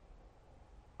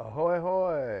Ahoy,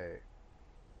 hoy!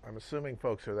 I'm assuming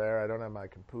folks are there. I don't have my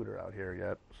computer out here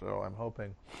yet, so I'm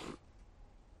hoping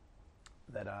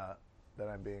that that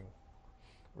I'm being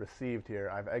received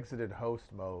here. I've exited host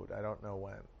mode. I don't know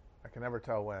when. I can never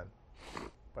tell when,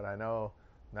 but I know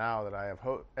now that I have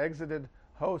exited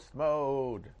host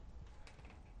mode.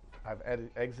 I've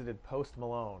exited Post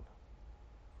Malone.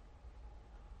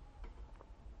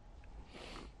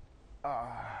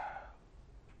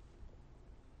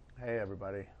 Hey,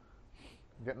 everybody.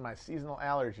 I'm getting my seasonal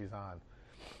allergies on.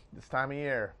 This time of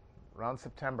year, around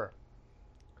September,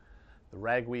 the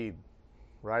ragweed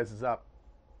rises up,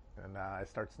 and I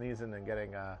start sneezing and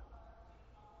getting a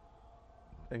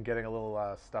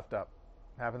little stuffed up.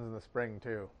 Happens in the spring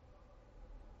too.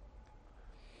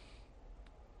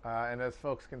 And as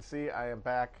folks can see, I am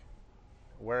back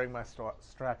wearing my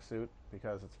strack suit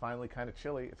because it's finally kind of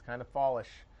chilly. It's kind of fallish.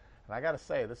 And I got to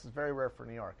say, this is very rare for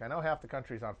New York. I know half the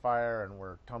country's on fire and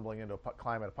we're tumbling into a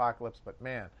climate apocalypse, but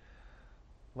man,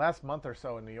 last month or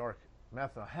so in New York,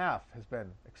 month and a half has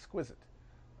been exquisite.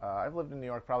 I've lived in New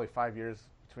York probably 5,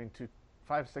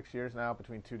 6 years now,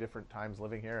 between two different times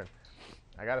living here. And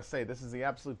I got to say, this is the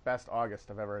absolute best August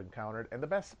I've ever encountered, and the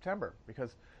best September,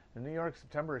 because in New York,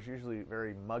 September is usually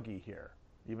very muggy here,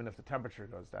 even if the temperature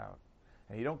goes down.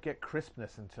 And you don't get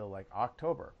crispness until like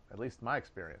October, at least my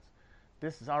experience.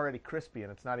 This is already crispy,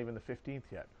 and it's not even the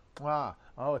 15th yet. Oh,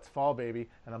 it's fall, baby,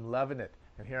 and I'm loving it.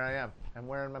 And here I am. I'm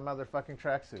wearing my motherfucking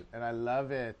tracksuit, and I love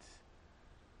it.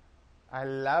 I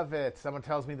love it. Someone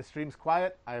tells me the stream's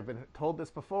quiet. I have been told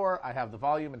this before. I have the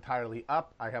volume entirely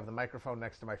up. I have the microphone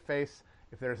next to my face.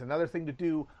 If there's another thing to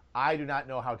do, I do not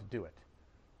know how to do it.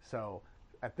 So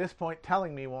at this point,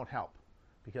 telling me won't help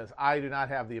because I do not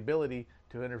have the ability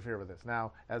to interfere with this.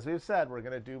 Now, as we've said, we're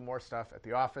going to do more stuff at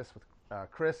the office with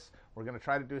Chris. We're going to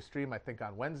try to do a stream, I think,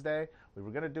 on Wednesday. We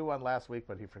were going to do one last week,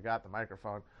 but he forgot the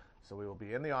microphone. So we will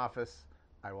be in the office.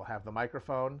 I will have the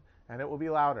microphone, and it will be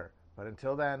louder. But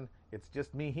until then, it's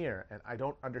just me here, and I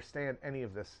don't understand any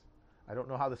of this. I don't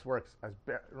know how this works.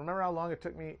 Remember how long it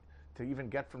took me to even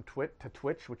get from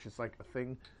Twitch, which is like a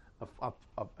thing, of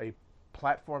a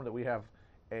platform that we have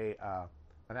an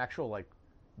actual like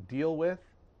deal with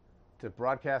to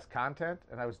broadcast content,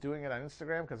 and I was doing it on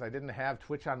Instagram because I didn't have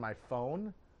Twitch on my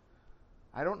phone.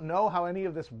 I don't know how any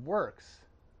of this works.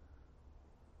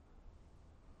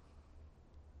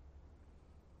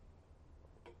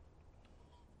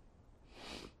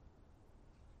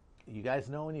 You guys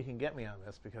know when you can get me on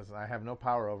this because I have no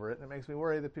power over it, and it makes me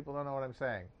worry that people don't know what I'm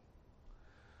saying.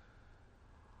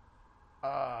 I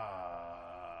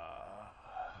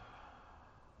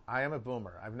am a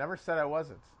boomer. I've never said I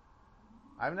wasn't.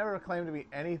 I've never claimed to be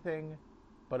anything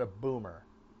but a boomer.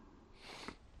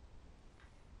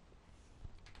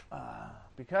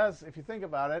 Because if you think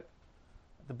about it,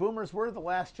 the boomers were the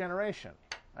last generation.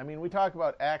 I mean, we talk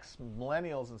about X,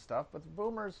 millennials and stuff, but the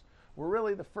boomers were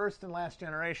really the first and last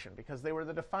generation because they were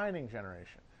the defining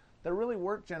generation. There really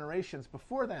weren't generations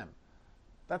before them.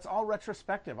 That's all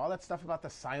retrospective. All that stuff about the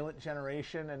silent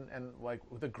generation and like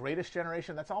the greatest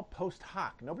generation, that's all post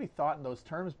hoc. Nobody thought in those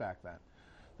terms back then.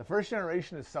 The first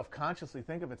generation to self-consciously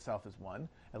think of itself as one,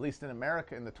 at least in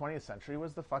America in the 20th century,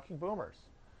 was the fucking boomers.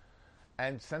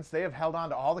 And since they have held on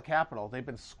to all the capital, they've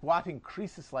been squatting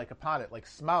Croesus-like upon it, like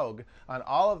Smaug, on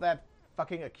all of that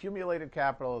fucking accumulated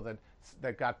capital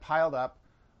that got piled up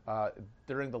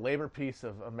during the labor peace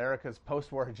of America's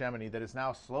post-war hegemony that is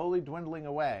now slowly dwindling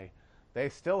away. They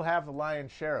still have the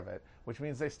lion's share of it, which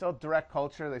means they still direct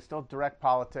culture, they still direct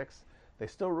politics, they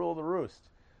still rule the roost.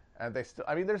 And there's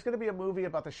going to be a movie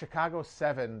about the Chicago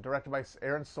 7 directed by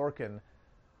Aaron Sorkin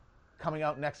coming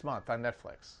out next month on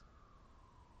Netflix.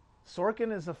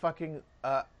 Sorkin is a fucking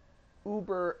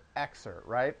uber Xer,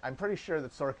 right? I'm pretty sure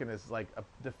that Sorkin is like a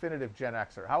definitive Gen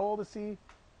Xer. How old is he?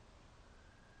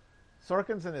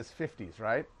 Sorkin's in his 50s,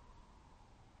 right?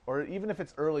 Or even if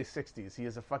it's early 60s, he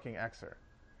is a fucking Xer.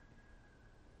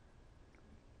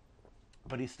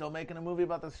 But he's still making a movie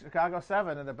about the Chicago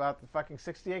 7 and about the fucking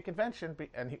 68 convention,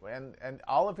 and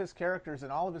all of his characters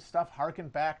and all of his stuff harken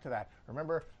back to that.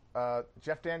 Remember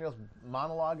Jeff Daniels'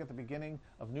 monologue at the beginning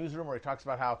of Newsroom where he talks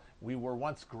about how we were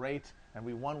once great and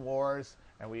we won wars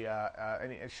and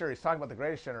sure, he's talking about the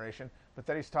greatest generation, but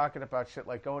then he's talking about shit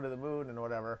like going to the moon and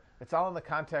whatever. It's all in the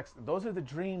context. Those are the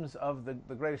dreams of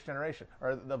the greatest generation,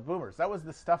 or the boomers. That was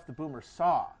the stuff the boomers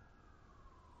saw.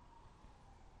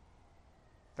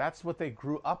 That's what they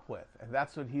grew up with, and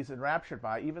that's what he's enraptured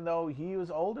by, even though he was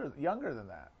younger than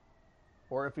that.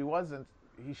 Or if he wasn't,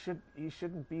 he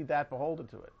shouldn't be that beholden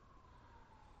to it.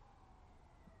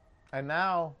 And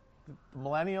now, the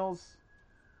millennials,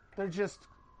 they're just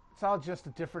It's all just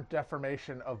a different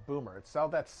deformation of boomer. It's all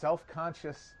that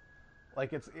self-conscious,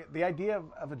 like the idea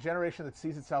of a generation that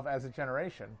sees itself as a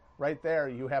generation. Right there,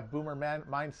 you have boomer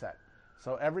mindset.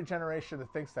 So every generation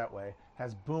that thinks that way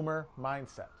has boomer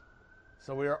mindset.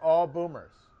 So we are all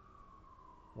boomers.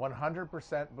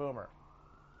 100% boomer.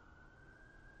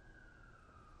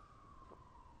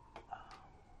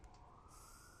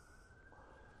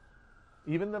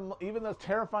 Even those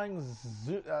terrifying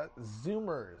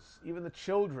Zoomers, even the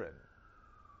children,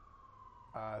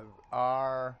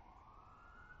 are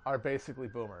basically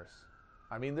boomers.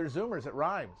 I mean, they're Zoomers. It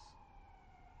rhymes.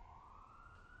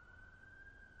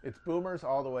 It's boomers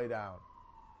all the way down.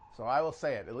 So I will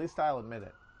say it. At least I'll admit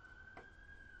it.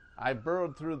 I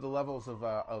burrowed through the levels of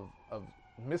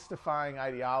mystifying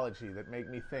ideology that make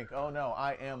me think, oh no,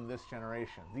 I am this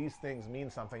generation. These things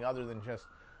mean something other than just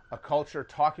a culture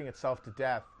talking itself to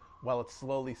death while it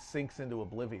slowly sinks into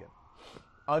oblivion,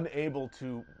 unable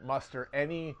to muster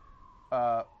any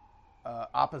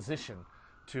opposition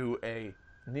to a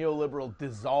neoliberal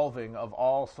dissolving of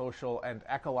all social and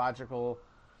ecological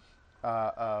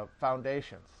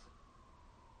foundations.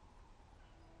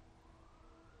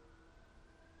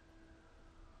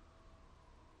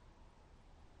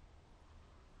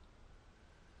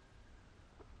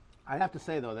 I have to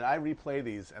say, though, that I replay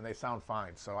these and they sound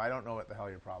fine, so I don't know what the hell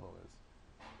your problem is.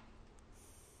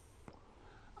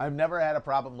 I've never had a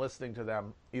problem listening to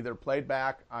them, either played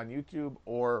back on YouTube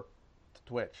or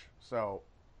Twitch. So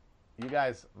you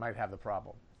guys might have the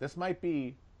problem. This might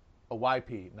be a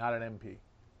YP, not an MP.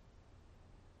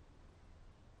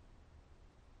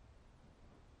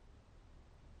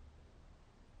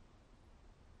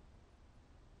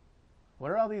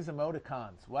 What are all these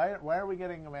emoticons? Why are we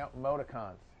getting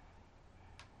emoticons?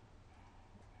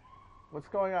 What's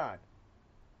going on?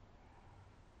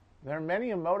 There are many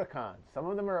emoticons. Some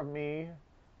of them are of me.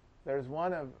 There's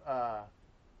one of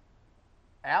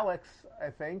Alex, I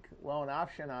think, loan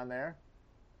option on there.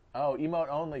 Oh, emote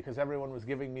only because everyone was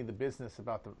giving me the business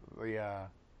about the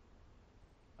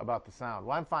sound.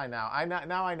 Well, I'm fine now.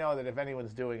 Now I know that if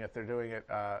anyone's doing it, they're doing it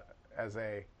as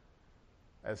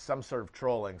some sort of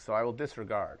trolling. So I will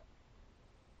disregard.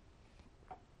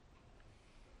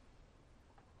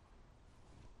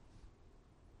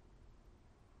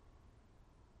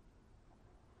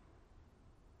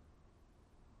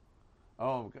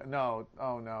 Oh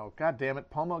no! God damn it!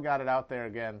 Pomo got it out there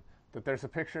again that there's a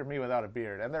picture of me without a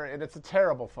beard, and it's a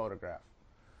terrible photograph.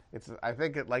 I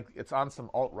think it's on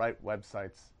some alt-right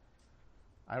websites.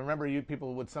 I remember you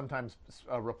people would sometimes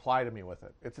reply to me with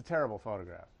it. It's a terrible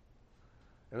photograph.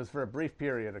 It was for a brief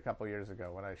period a couple years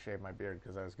ago when I shaved my beard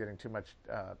because I was getting too much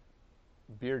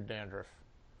beard dandruff,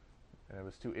 and it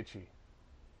was too itchy.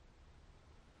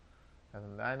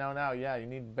 And I know now, yeah, you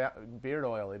need beard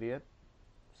oil, idiot.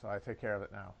 So I take care of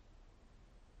it now.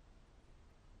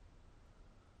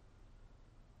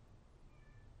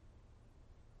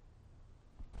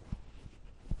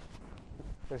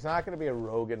 There's not going to be a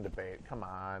Rogan debate. Come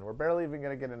on. We're barely even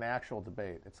going to get an actual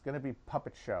debate. It's going to be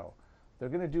puppet show. They're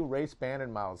going to do race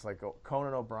banded mouths like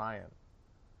Conan O'Brien.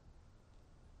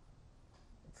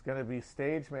 It's going to be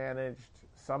stage managed,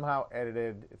 somehow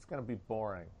edited. It's going to be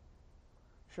boring.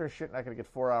 Sure as shit not going to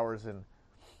get 4 hours in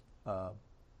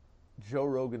Joe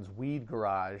Rogan's weed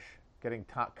garage getting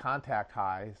contact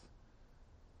highs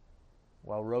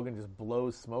while Rogan just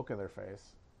blows smoke in their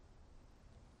face.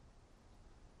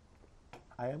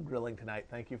 I am grilling tonight.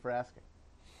 Thank you for asking.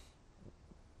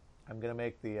 I'm going to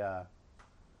make the...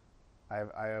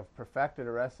 I have perfected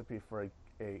a recipe for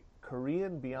a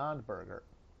Korean Beyond Burger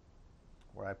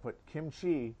where I put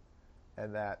kimchi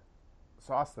and that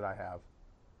sauce that I have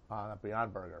on a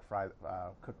Beyond Burger.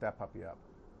 Cook that puppy up.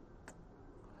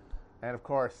 And of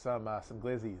course, some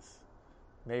glizzies.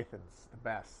 Nathan's, the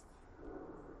best.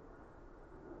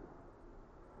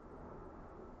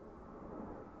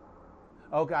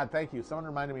 Oh God, thank you. Someone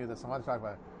reminded me of this. I want to talk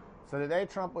about it. So today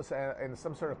Trump was in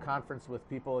some sort of conference with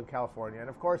people in California, and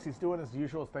of course he's doing his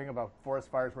usual thing about forest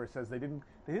fires, where he says they didn't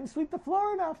sweep the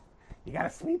floor enough. You got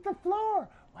to sweep the floor.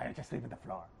 Why don't you sweep the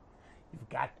floor? You've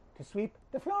got to sweep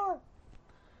the floor.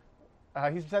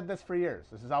 He's said this for years.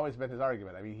 This has always been his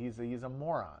argument. I mean, he's a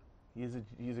moron. He's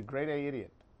a grade A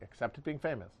idiot, except at being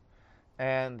famous.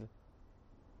 And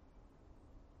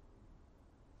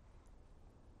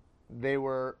he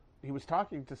was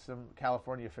talking to some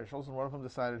California officials, and one of them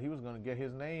decided he was going to get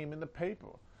his name in the paper.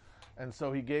 And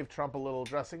so he gave Trump a little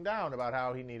dressing down about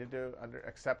how he needed to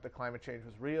accept that climate change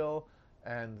was real,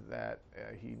 and that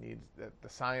that the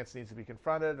science needs to be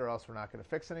confronted, or else we're not going to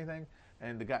fix anything.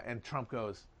 And Trump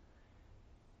goes,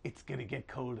 "It's going to get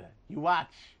colder. You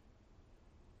watch."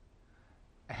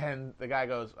 And the guy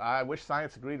goes, I wish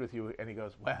science agreed with you. And he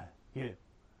goes, well,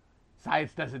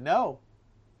 science doesn't know.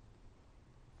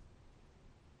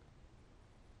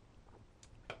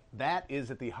 That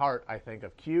is at the heart, I think,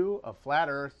 of Q, of flat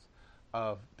Earth,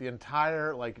 of the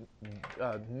entire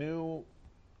new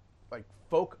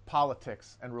folk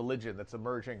politics and religion that's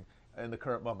emerging in the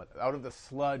current moment, out of the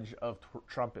sludge of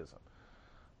Trumpism.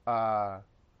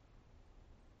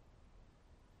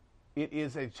 It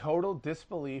is a total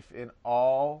disbelief in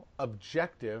all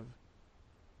objective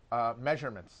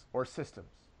measurements or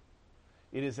systems.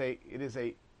 It is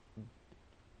a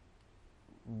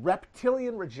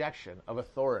reptilian rejection of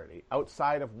authority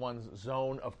outside of one's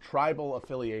zone of tribal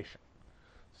affiliation.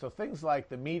 So things like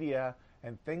the media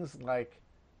and things like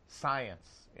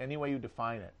science, any way you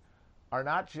define it, are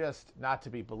not just not to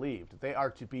be believed. They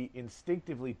are to be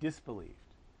instinctively disbelieved.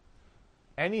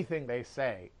 Anything they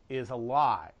say is a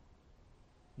lie.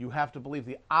 You have to believe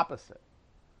the opposite.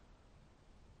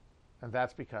 And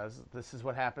that's because this is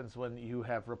what happens when you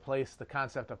have replaced the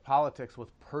concept of politics with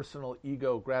personal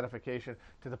ego gratification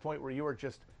to the point where you are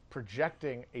just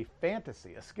projecting a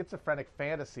fantasy, a schizophrenic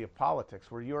fantasy of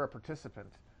politics where you're a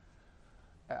participant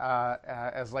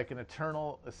as like an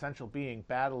eternal, essential being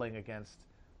battling against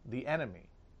the enemy.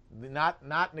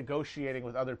 Not negotiating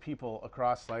with other people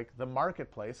across like the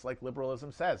marketplace like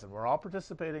liberalism says. And we're all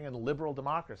participating in liberal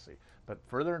democracy. But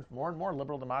more and more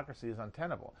liberal democracy is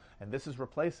untenable. And this is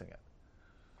replacing it.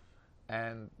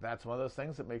 And that's one of those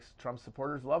things that makes Trump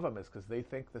supporters love him, is because they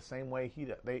think the same way he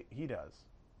does.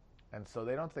 And so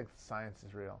they don't think science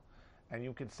is real. And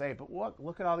you can say, but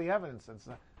look at all the evidence. And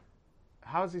so,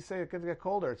 how does he say it's going to get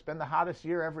colder? It's been the hottest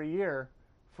year every year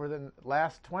for the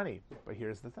last 20. But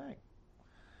here's the thing.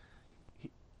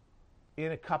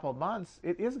 In a couple months,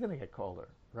 it is going to get colder,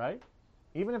 right?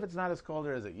 Even if it's not as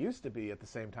colder as it used to be at the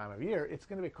same time of year, it's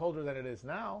going to be colder than it is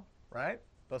now, right?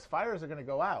 Those fires are going to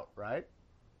go out, right?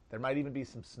 There might even be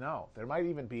some snow. There might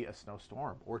even be a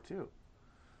snowstorm or two.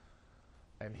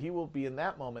 And he will be in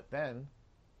that moment then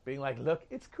being like, look,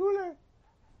 it's cooler.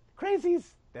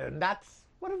 Crazies. They're nuts.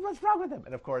 What's wrong with them?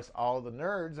 And of course, all the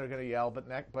nerds are going to yell, but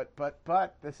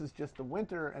this is just the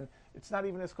winter, and it's not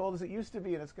even as cold as it used to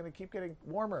be, and it's going to keep getting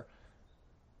warmer.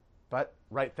 But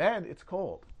right then, it's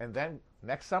cold. And then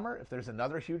next summer, if there's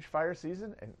another huge fire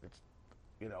season, and it's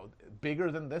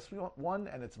bigger than this one,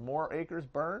 and it's more acres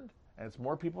burned, and it's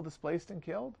more people displaced and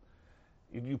killed,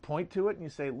 you point to it and you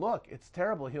say, look, it's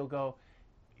terrible. He'll go,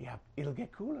 yeah, it'll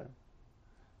get cooler.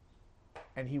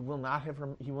 And he will not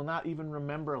even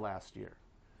remember last year.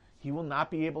 He will not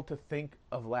be able to think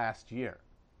of last year,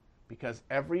 because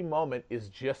every moment is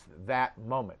just that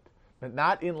moment. But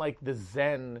not in like the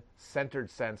Zen-centered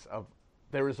sense of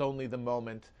there is only the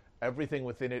moment, everything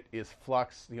within it is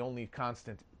flux, the only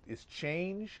constant is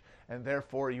change, and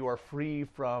therefore you are free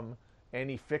from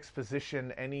any fixed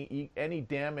position, any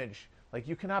damage. Like,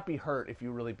 you cannot be hurt if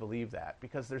you really believe that,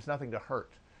 because there's nothing to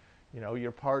hurt.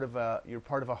 You're part of a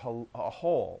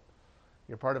whole.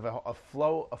 You're part of a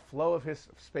flow of his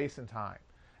space and time,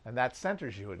 and that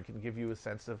centers you and can give you a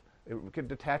sense of. It can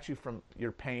detach you from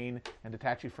your pain and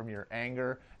detach you from your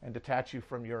anger and detach you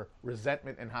from your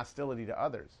resentment and hostility to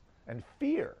others and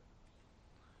fear.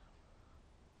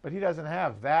 But he doesn't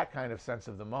have that kind of sense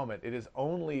of the moment. It is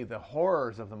only the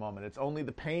horrors of the moment. It's only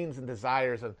the pains and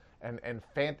desires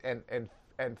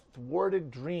and thwarted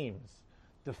dreams,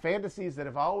 the fantasies that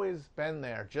have always been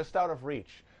there, just out of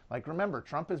reach. Like, remember,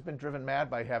 Trump has been driven mad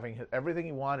by having everything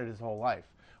he wanted his whole life,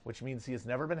 which means he has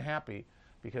never been happy,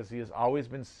 because he has always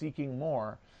been seeking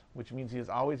more, which means he is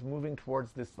always moving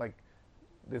towards this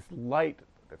light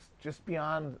that's just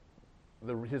beyond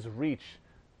his reach,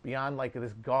 beyond like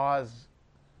this gauze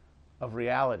of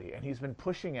reality. And he's been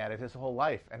pushing at it his whole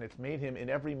life, and it's made him in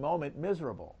every moment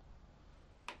miserable.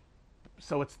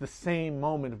 So it's the same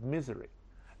moment of misery.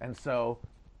 And so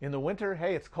in the winter,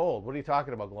 hey, it's cold. What are you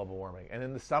talking about, global warming? And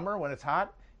in the summer, when it's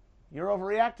hot, you're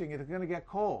overreacting. It's going to get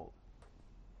cold.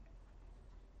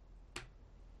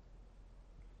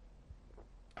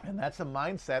 And that's a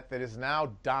mindset that is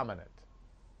now dominant,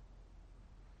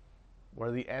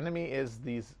 where the enemy is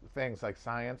these things like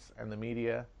science and the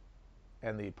media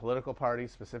and the political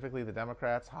parties, specifically the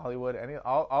Democrats, Hollywood,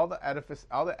 all the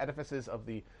edifices of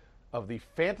the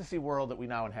fantasy world that we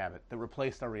now inhabit that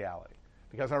replaced our reality.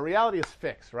 Because our reality is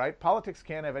fixed, right? Politics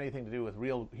can't have anything to do with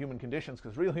real human conditions,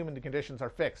 because real human conditions are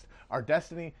fixed. Our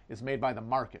destiny is made by the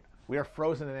market. We are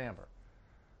frozen in amber.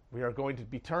 We are going to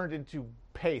be turned into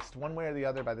paste one way or the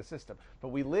other by the system. But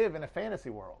we live in a fantasy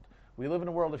world. We live in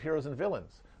a world of heroes and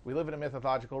villains. We live in a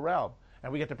mythological realm.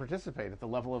 And we get to participate at the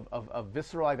level of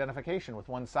visceral identification with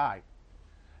one side.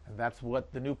 And that's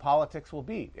what the new politics will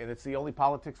be. And it's the only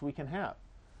politics we can have.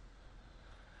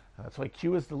 And that's why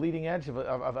Q is the leading edge of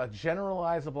a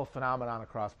generalizable phenomenon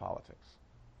across politics.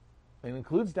 It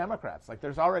includes Democrats. Like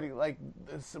there's already like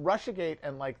this Russiagate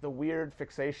and like the weird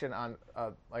fixation on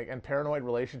like and paranoid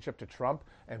relationship to Trump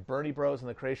and Bernie Bros and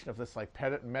the creation of this like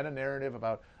meta narrative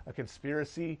about a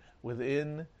conspiracy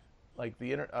within like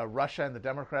the Russia and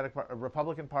the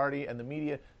Republican Party and the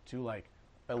media to like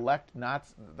elect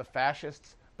the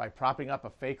fascists by propping up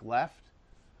a fake left.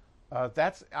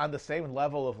 That's on the same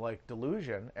level of like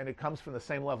delusion, and it comes from the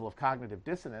same level of cognitive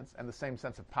dissonance and the same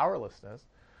sense of powerlessness.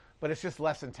 But it's just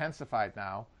less intensified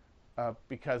now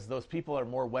because those people are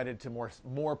more wedded to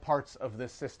more parts of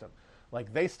this system.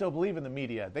 Like they still believe in the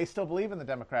media. They still believe in the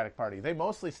Democratic Party. They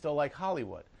mostly still like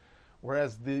Hollywood.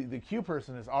 Whereas the Q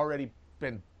person has already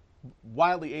been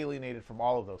wildly alienated from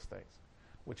all of those things,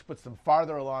 which puts them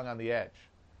farther along on the edge.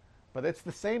 But it's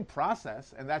the same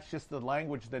process, and that's just the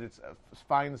language that it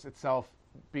finds itself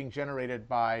being generated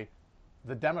by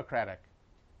the Democratic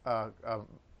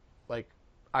like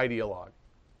ideologue.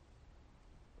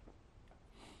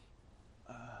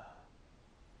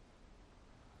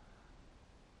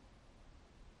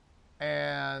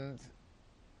 And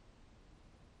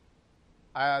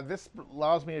this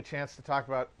allows me a chance to talk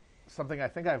about something I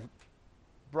think I've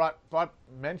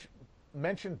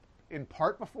mentioned in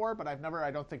part before, but I've never, I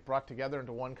don't think, brought together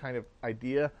into one kind of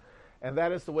idea. And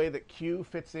that is the way that Q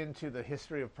fits into the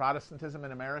history of Protestantism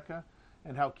in America,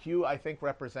 and how Q, I think,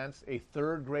 represents a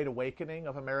third great awakening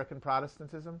of American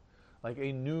Protestantism, like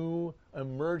a new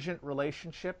emergent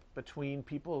relationship between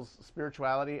people's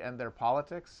spirituality and their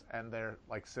politics and their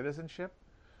like citizenship.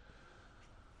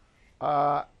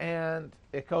 And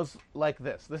it goes like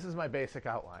this. This is my basic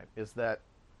outline, is that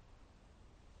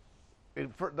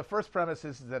the first premise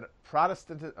is that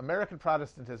American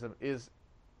Protestantism is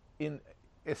in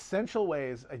essential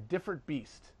ways a different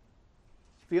beast,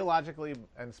 theologically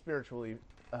and spiritually,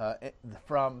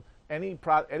 from any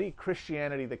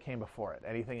Christianity that came before it,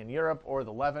 anything in Europe or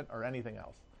the Levant or anything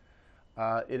else.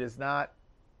 It is not.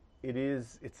 It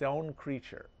is its own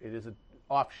creature. It is an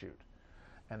offshoot.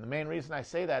 And the main reason I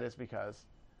say that is because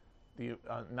the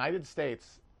United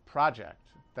States project,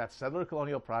 that settler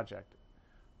colonial project,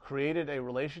 created a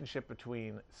relationship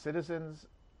between citizens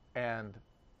and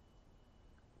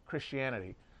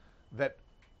Christianity that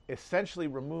essentially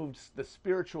removed the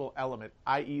spiritual element,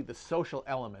 i.e. the social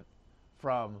element,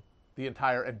 from the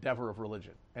entire endeavor of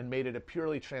religion, and made it a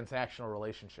purely transactional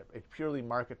relationship, a purely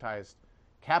marketized,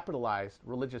 capitalized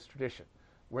religious tradition,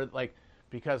 where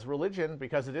because religion,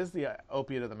 because it is the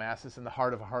opiate of the masses in the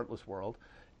heart of a heartless world,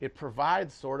 it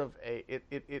provides sort of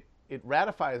it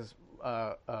ratifies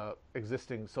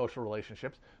existing social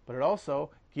relationships, but it also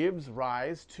gives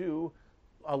rise to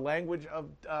a language of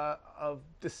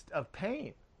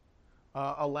pain,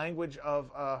 a language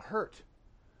of hurt,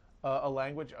 a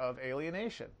language of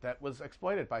alienation that was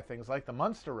exploited by things like the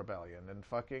Munster Rebellion and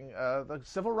fucking the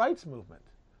Civil Rights Movement.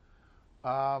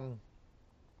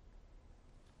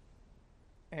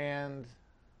 And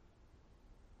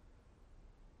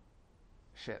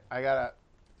shit,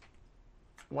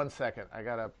 one second, I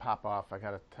gotta pop off. I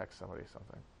gotta text somebody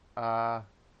something. But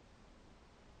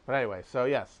anyway, so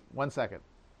yes, 1 second.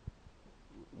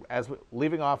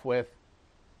 Leaving off with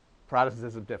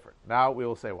Protestantism different. Now we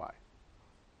will say why.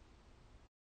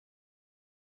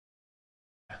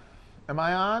 Am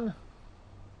I on?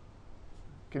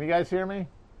 Can you guys hear me?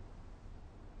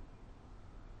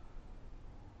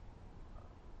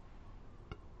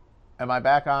 Am I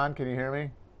back on? Can you hear me?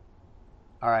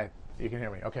 All right, you can hear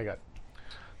me. Okay, good.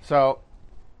 So,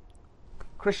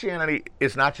 Christianity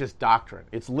is not just doctrine;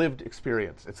 it's lived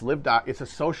experience. It's a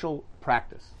social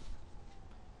practice,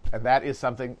 and that is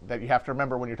something that you have to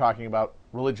remember when you're talking about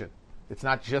religion. It's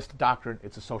not just doctrine;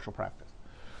 it's a social practice.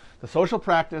 The social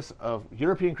practice of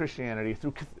European Christianity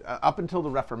through up until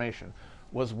the Reformation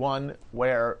was one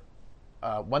where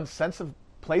one's sense of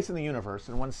place in the universe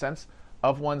and one's sense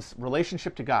of one's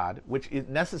relationship to God, which is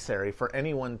necessary for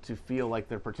anyone to feel like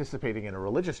they're participating in a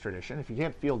religious tradition. If you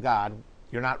can't feel God,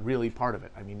 you're not really part of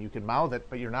it. I mean, you can mouth it,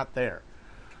 but you're not there.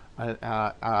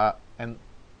 And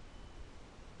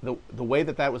the way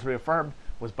that was reaffirmed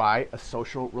was by a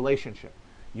social relationship.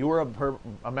 You were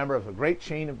a member of a great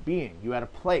chain of being. You had a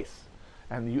place,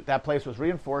 and that place was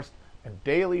reinforced and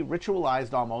daily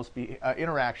ritualized almost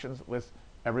interactions with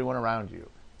everyone around you,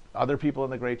 other people in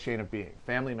the great chain of being,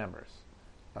 family members,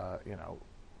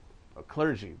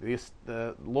 clergy,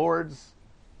 the lords,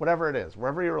 whatever it is,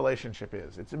 wherever your relationship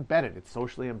is, it's embedded, it's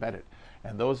socially embedded.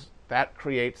 And that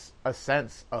creates a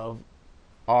sense of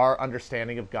our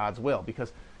understanding of God's will,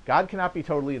 because God cannot be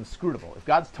totally inscrutable. If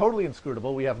God's totally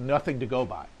inscrutable, we have nothing to go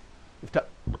by.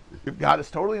 If God is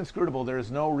totally inscrutable, there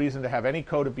is no reason to have any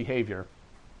code of behavior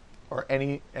or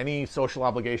any social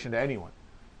obligation to anyone,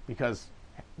 because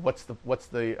what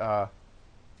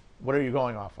are you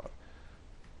going off of?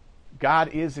 God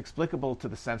is explicable to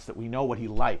the sense that we know what he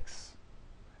likes.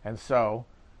 And so,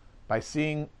 by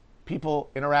seeing people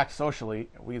interact socially,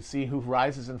 we see who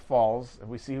rises and falls, and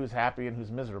we see who's happy and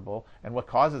who's miserable, and what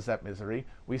causes that misery.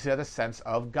 We see the sense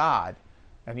of God.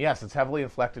 And yes, it's heavily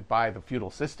inflected by the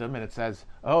feudal system, and it says,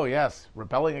 oh yes,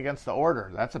 rebelling against the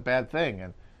order, that's a bad thing.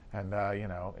 And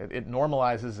it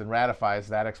normalizes and ratifies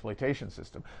that exploitation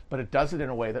system. But it does it in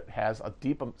a way that has a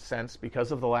deep sense,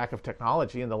 because of the lack of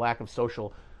technology and the lack of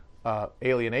social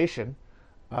alienation.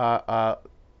 It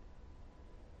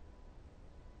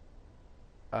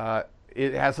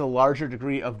has a larger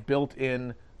degree of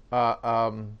built-in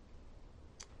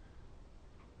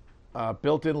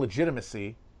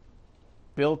legitimacy,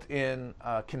 built-in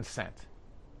consent,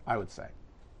 I would say.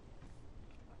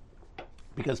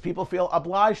 Because people feel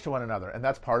obliged to one another, and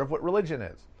that's part of what religion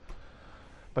is.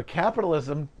 But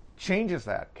capitalism changes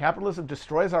that. Capitalism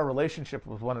destroys our relationship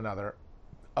with one another,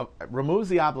 removes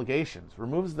the obligations,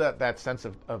 removes that sense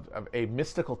of a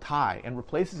mystical tie, and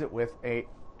replaces it with a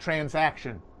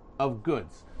transaction of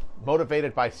goods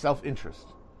motivated by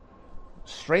self-interest.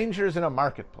 Strangers in a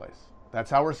marketplace.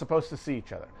 That's how we're supposed to see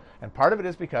each other. And part of it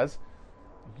is because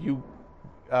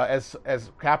as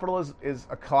capital is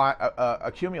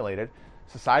accumulated,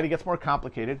 society gets more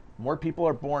complicated, more people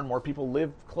are born, more people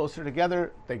live closer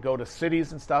together, they go to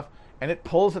cities and stuff, and it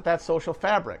pulls at that social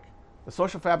fabric. The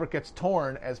social fabric gets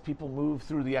torn as people move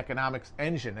through the economics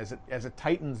engine, as it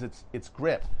tightens its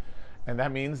grip. And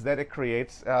that means that it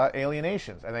creates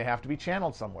alienations, and they have to be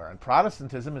channeled somewhere. And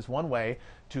Protestantism is one way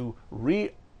to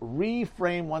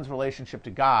reframe one's relationship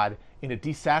to God in a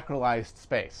desacralized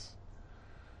space.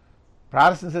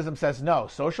 Protestantism says, no,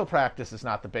 social practice is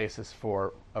not the basis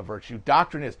for a virtue.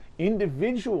 Doctrine is.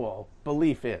 Individual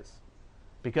belief is.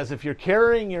 Because if you're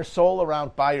carrying your soul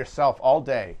around by yourself all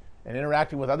day and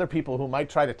interacting with other people who might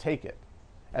try to take it,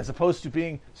 as opposed to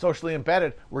being socially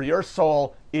embedded, where your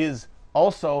soul is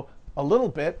also a little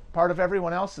bit part of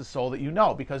everyone else's soul that you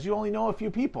know, because you only know a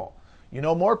few people. You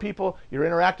know more people, you're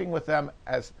interacting with them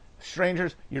as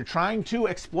strangers, you're trying to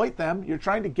exploit them, you're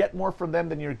trying to get more from them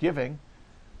than you're giving.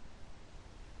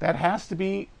 That has to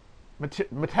be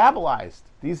metabolized.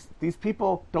 These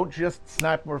people don't just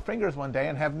snap their fingers one day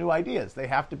and have new ideas. They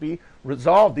have to be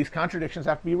resolved. These contradictions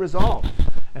have to be resolved.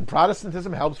 And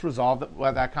Protestantism helps resolve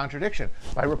that contradiction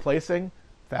by replacing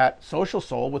that social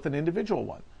soul with an individual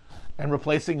one, and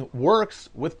replacing works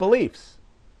with beliefs.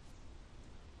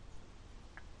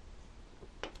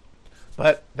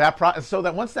 But so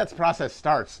that once that process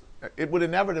starts, it would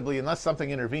inevitably, unless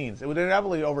something intervenes, it would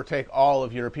inevitably overtake all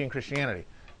of European Christianity.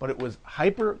 But it was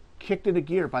hyper kicked into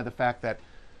gear by the fact that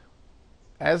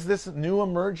as this new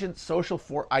emergent social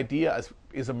idea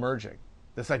is emerging,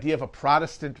 this idea of a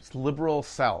Protestant liberal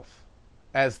self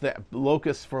as the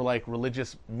locus for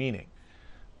religious meaning,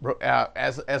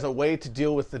 as a way to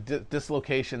deal with the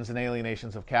dislocations and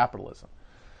alienations of capitalism.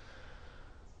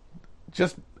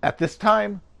 Just at this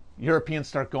time, Europeans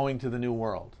start going to the New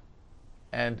World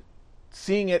and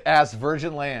seeing it as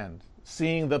virgin land,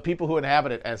 seeing the people who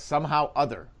inhabit it as somehow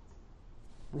other,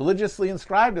 religiously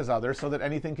inscribed as other, so that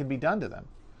anything can be done to them.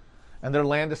 And their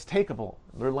land is takeable,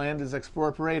 their land is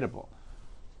expropriatable.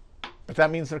 But that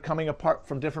means they're coming apart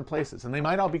from different places, and they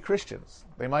might all be Christians.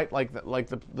 They might, like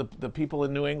the people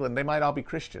in New England, they might all be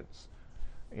Christians,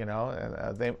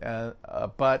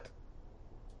 but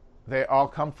they all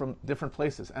come from different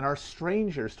places and are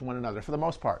strangers to one another for the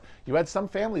most part. You had some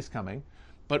families coming,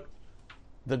 but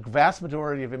the vast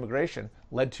majority of immigration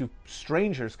led to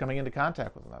strangers coming into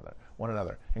contact with one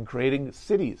another, and creating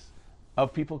cities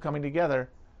of people coming together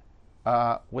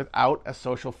without a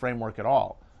social framework at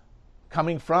all,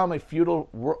 coming from a feudal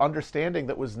understanding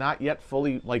that was not yet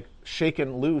fully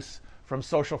shaken loose from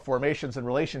social formations and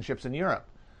relationships in Europe.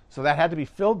 So that had to be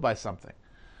filled by something.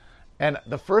 And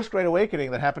the first Great Awakening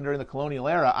that happened during the colonial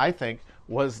era, I think,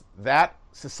 was that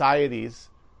society's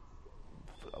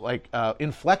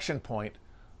inflection point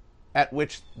at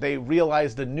which they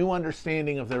realized a new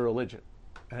understanding of their religion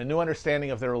and a new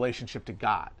understanding of their relationship to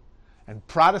God. And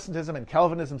Protestantism and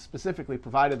Calvinism specifically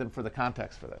provided them for the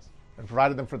context for this, and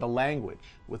provided them for the language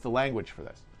for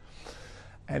this.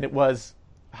 And it was,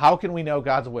 how can we know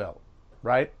God's will,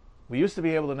 right? We used to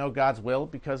be able to know God's will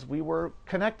because we were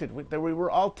connected. We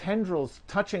were all tendrils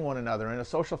touching one another in a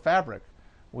social fabric.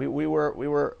 We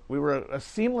were a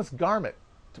seamless garment.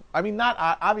 I mean, not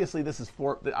obviously. This is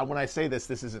when I say this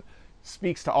isn't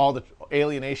speaks to all the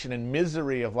alienation and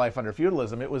misery of life under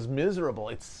feudalism. It was miserable.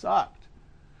 It sucked.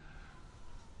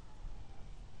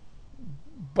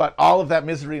 But all of that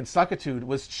misery and suckitude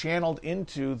was channeled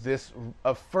into this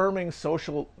affirming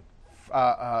social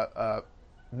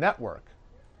network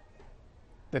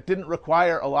that didn't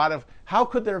require a lot of... How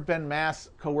could there have been mass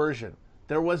coercion?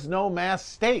 There was no mass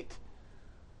state.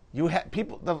 You had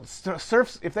people, the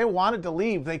serfs, if they wanted to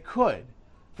leave, they could.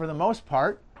 For the most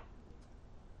part,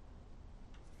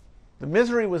 the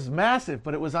misery was massive,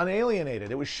 but it was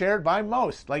unalienated. It was shared by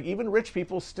most. Like, even rich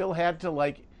people still had to,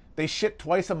 like, they shit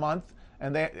twice a month,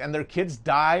 and their kids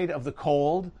died of the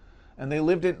cold, and they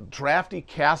lived in drafty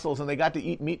castles, and they got to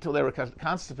eat meat till they were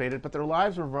constipated, but their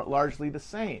lives were largely the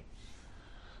same.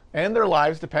 And their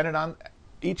lives depended on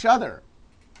each other.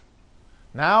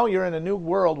 Now you're in a new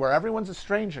world where everyone's a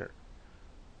stranger.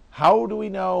 How do we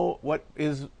know what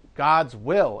is God's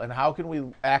will, and how can we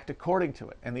act according to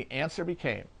it? And the answer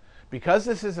became, because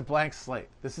this is a blank slate,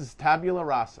 this is tabula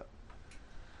rasa,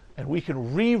 and we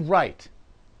can rewrite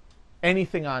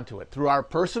anything onto it through our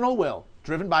personal will,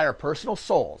 driven by our personal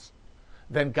souls,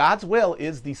 then God's will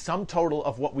is the sum total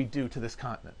of what we do to this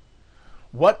continent.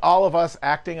 What all of us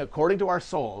acting according to our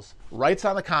souls writes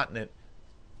on the continent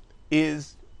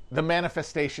is the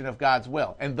manifestation of God's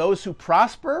will. And those who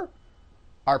prosper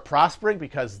are prospering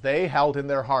because they held in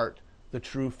their heart the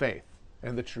true faith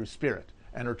and the true spirit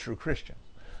and are true Christians.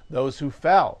 Those who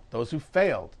fell, those who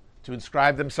failed to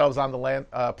inscribe themselves on the land,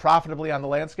 profitably on the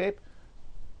landscape,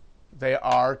 they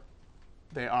are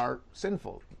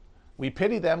sinful. We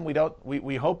pity them.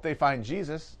 We hope they find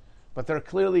Jesus, but there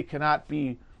clearly cannot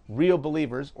be real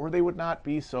believers, or they would not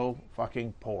be so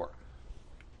fucking poor.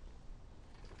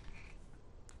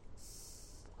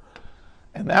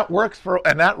 And that works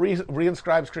and that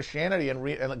reinscribes Christianity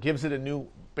and gives it a new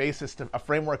basis, a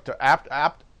framework to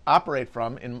operate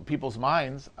from in people's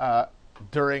minds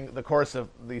during the course of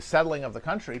the settling of the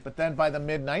country. But then by the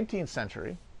mid-19th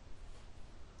century,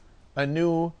 a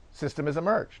new system has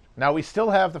emerged. Now we still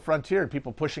have the frontier,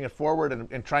 people pushing it forward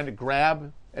and trying to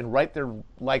grab and write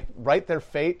their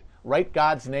fate, write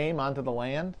God's name onto the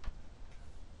land.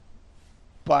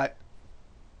 But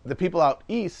the people out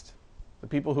east, the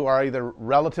people who are either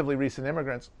relatively recent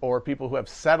immigrants or people who have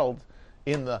settled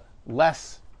in the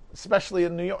less, especially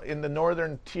in New York, in the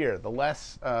northern tier, the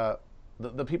less,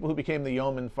 the people who became the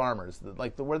yeoman farmers,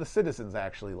 where the citizens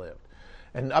actually lived.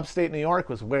 And upstate New York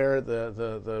was where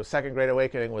the Second Great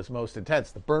Awakening was most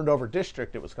intense. The burned over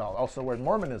district, it was called, also where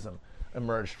Mormonism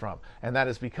emerged from. And that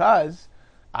is because,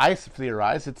 I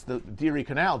theorize, it's the Erie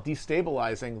Canal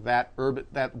destabilizing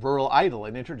that rural idol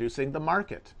and introducing the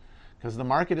market. Because the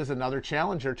market is another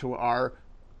challenger to our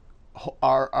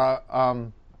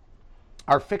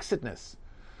fixedness.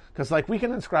 Because we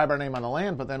can inscribe our name on the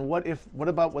land, but then what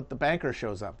about what the banker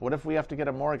shows up? What if we have to get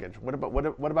a mortgage? What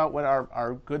about what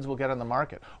our goods will get on the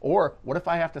market? Or what if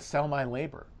I have to sell my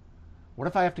labor? What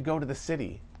if I have to go to the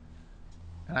city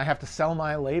and I have to sell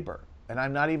my labor and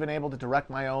I'm not even able to direct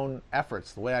my own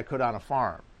efforts the way I could on a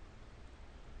farm?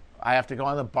 I have to go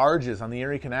on the barges on the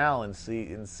Erie Canal and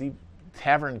see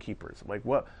tavern keepers.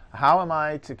 How am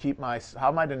I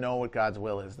to know what God's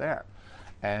will is there?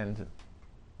 And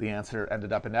the answer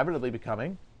ended up inevitably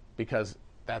becoming, because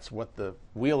that's what the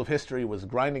wheel of history was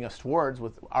grinding us towards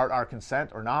with our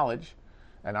consent or knowledge,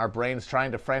 and our brains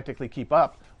trying to frantically keep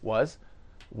up, was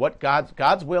what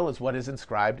God's will is what is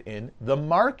inscribed in the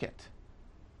market.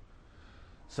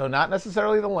 So not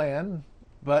necessarily the land,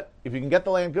 but if you can get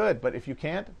the land, good. But if you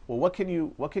can't, well, what can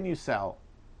you sell?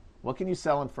 What can you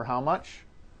sell and for how much?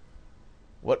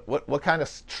 What kind of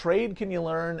trade can you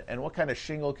learn, and what kind of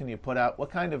shingle can you put out?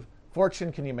 What kind of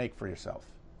fortune can you make for yourself?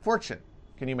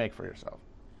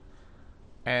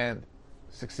 And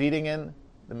succeeding in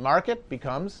the market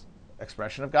becomes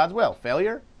expression of God's will.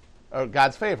 Failure, or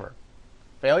God's favor.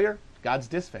 Failure, God's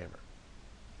disfavor.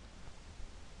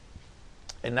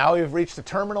 And now we've reached the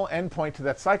terminal endpoint to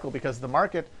that cycle, because the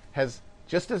market has,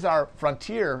 just as our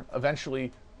frontier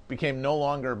eventually became no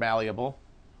longer malleable,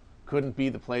 couldn't be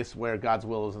the place where God's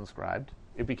will is inscribed.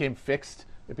 It became fixed.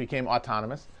 It became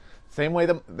autonomous. Same way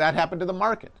that happened to the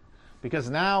market, because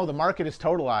now the market is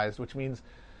totalized, which means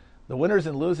the winners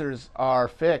and losers are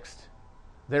fixed.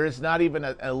 There is not even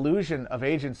an illusion of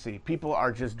agency. People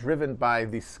are just driven by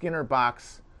the Skinner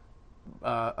box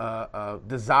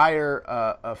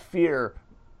desire, fear,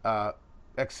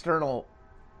 external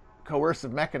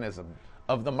coercive mechanism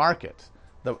of the market,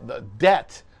 the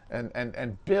debt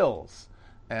and bills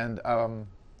and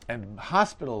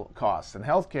hospital costs and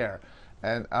healthcare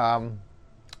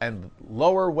and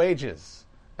lower wages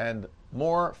and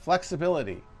more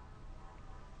flexibility.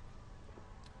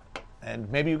 and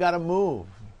maybe you got to move,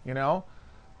 you know.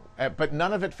 But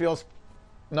none of it feels,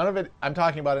 none of it. I'm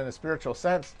talking about in a spiritual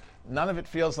sense. None of it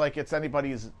feels like it's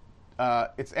anybody's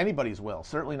will.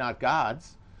 Certainly not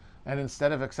God's. And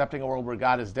instead of accepting a world where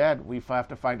God is dead, we have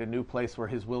to find a new place where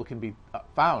His will can be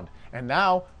found. And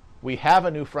now we have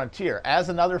a new frontier. As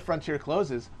another frontier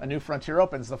closes, a new frontier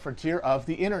opens, the frontier of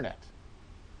the internet.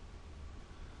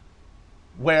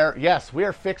 Where, yes, we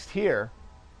are fixed here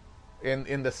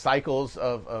in the cycles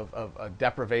of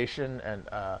deprivation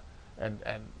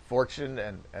and fortune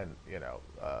and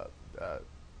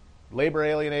labor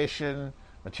alienation,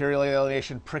 material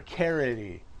alienation,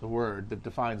 precarity, the word that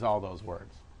defines all those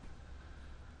words.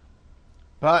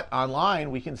 But online,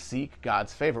 we can seek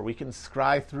God's favor. We can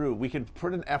scry through. We can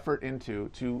put an effort into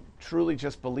to truly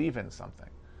just believe in something.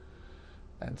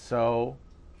 And so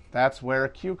that's where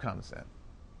Q comes in,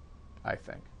 I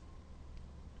think.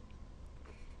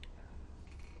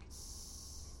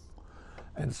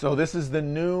 And so this is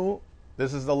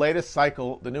the latest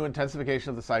cycle, the new intensification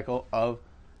of the cycle of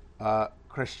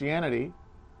Christianity,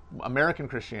 American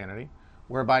Christianity,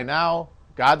 whereby now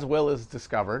God's will is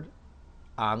discovered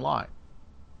online.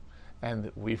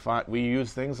 And we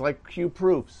use things like Q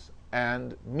proofs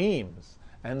and memes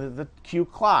and the Q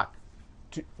clock,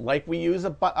 like we use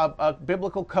a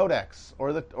biblical codex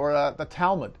or the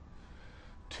Talmud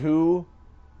to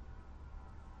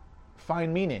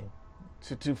find meaning,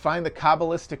 to find the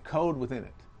Kabbalistic code within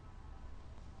it.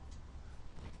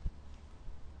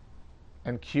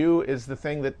 And Q is the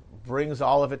thing that brings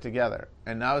all of it together.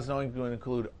 And now is going to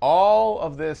include all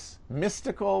of this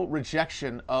mystical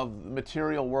rejection of the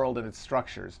material world and its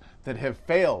structures that have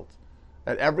failed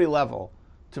at every level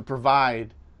to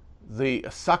provide the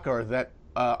succor that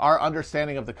our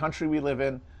understanding of the country we live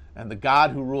in and the God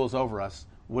who rules over us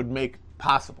would make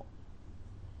possible.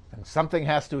 And something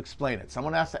has to explain it.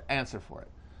 Someone has to answer for it.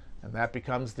 And that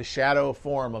becomes the shadow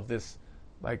form of this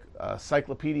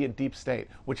cyclopedian deep state,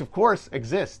 which of course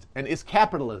exists and is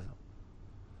capitalism.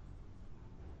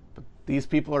 But these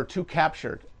people are too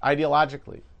captured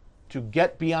ideologically to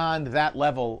get beyond that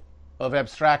level of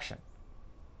abstraction.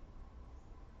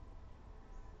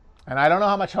 And I don't know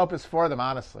how much hope is for them,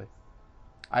 honestly.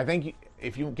 I think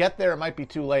if you get there, it might be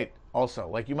too late also.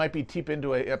 Like you might be deep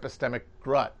into an epistemic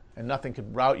rut and nothing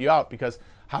could rout you out, because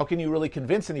how can you really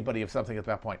convince anybody of something at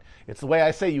that point? It's the way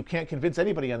I say you can't convince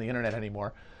anybody on the internet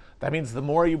anymore. That means the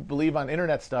more you believe on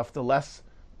internet stuff, the less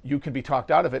you can be talked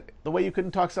out of it, the way you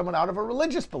couldn't talk someone out of a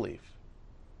religious belief.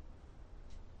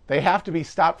 They have to be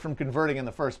stopped from converting in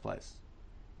the first place.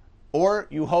 Or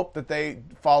you hope that they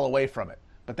fall away from it.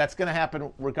 But that's going to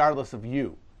happen regardless of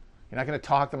you. You're not going to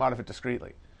talk them out of it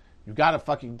discreetly. You've got to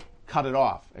fucking cut it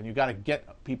off. And you've got to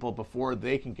get people before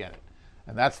they can get it.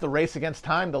 And that's the race against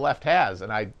time the left has.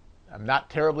 And I'm not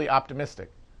terribly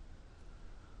optimistic.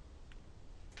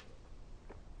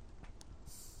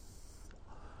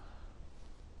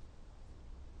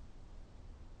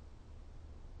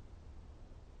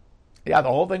 Yeah, the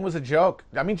whole thing was a joke.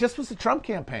 I mean, just was the Trump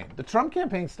campaign. The Trump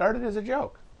campaign started as a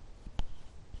joke.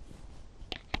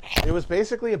 It was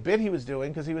basically a bit he was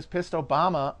doing because he was pissed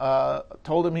Obama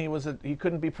told him he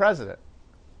couldn't be president.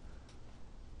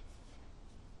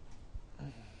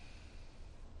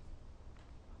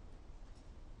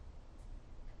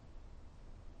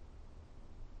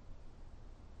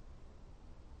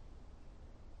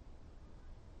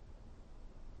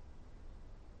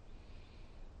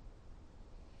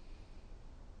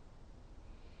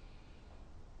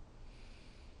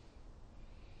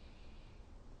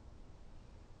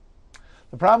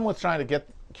 The problem with trying to get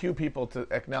Q people to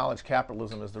acknowledge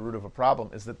capitalism as the root of a problem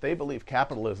is that they believe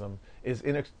capitalism is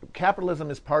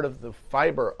part of the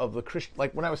fiber of the Christian.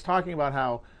 Like when I was talking about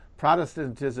how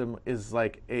Protestantism is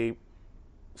like a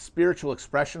spiritual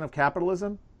expression of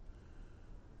capitalism,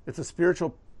 it's a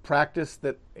spiritual practice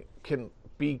that can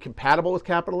be compatible with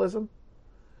capitalism.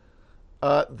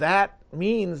 That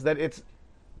means that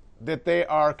they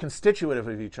are constitutive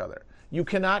of each other. You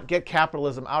cannot get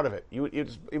capitalism out of it.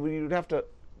 You'd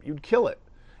kill it,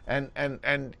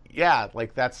 and yeah,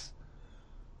 like that's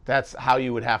how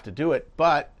you would have to do it.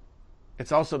 But it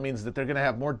also means that they're going to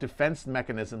have more defense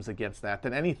mechanisms against that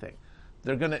than anything.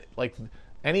 They're going to like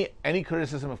any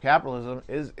criticism of capitalism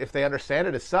is, if they understand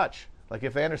it as such, like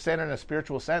if they understand it in a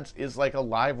spiritual sense, is like a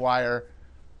live wire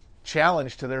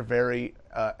challenge to their very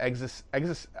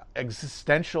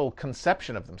existential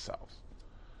conception of themselves.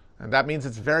 And that means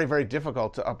it's very, very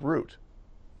difficult to uproot.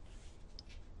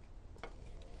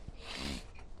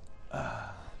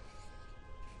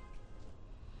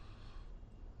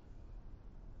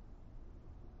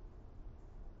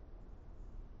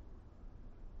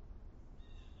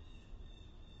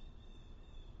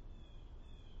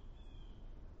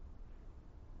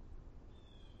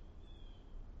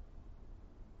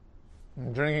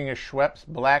 I'm drinking a Schweppes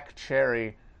Black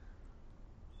Cherry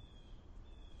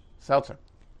seltzer.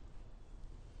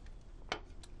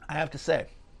 I have to say,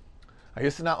 I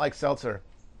used to not like seltzer.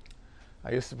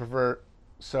 I used to prefer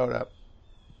soda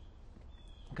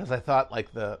because I thought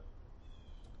like the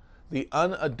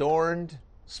unadorned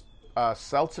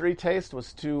seltzery taste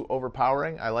was too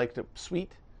overpowering. I liked it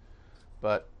sweet,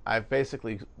 but I've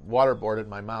basically waterboarded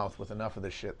my mouth with enough of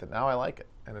this shit that now I like it,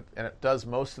 and it does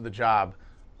most of the job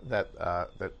that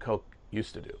Coke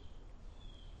used to do.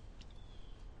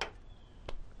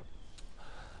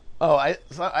 Oh,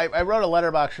 I wrote a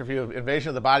letterbox review of Invasion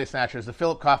of the Body Snatchers, the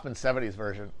Philip Kaufman 70s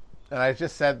version, and I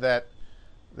just said that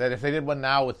if they did one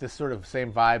now with this sort of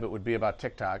same vibe, it would be about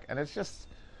TikTok, and it's just,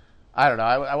 I don't know,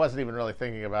 I wasn't even really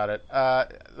thinking about it.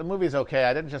 The movie's okay.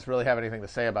 I didn't just really have anything to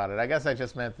say about it. I guess I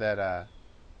just meant that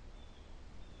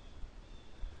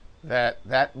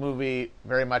that movie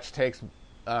very much takes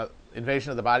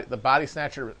Invasion of the Body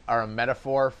Snatcher are a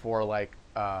metaphor for like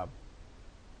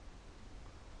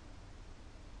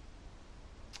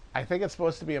I think it's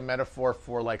supposed to be a metaphor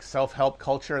for like self-help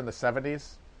culture in the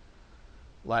 70s.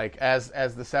 Like as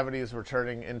the 70s were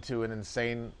turning into an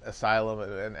insane asylum,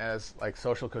 and as like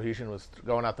social cohesion was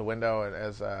going out the window, and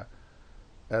as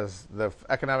the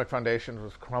economic foundation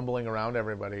was crumbling around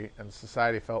everybody, and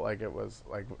society felt like it was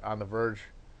like on the verge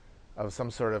of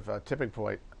some sort of tipping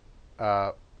point.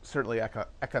 Certainly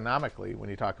economically, when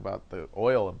you talk about the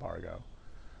oil embargo,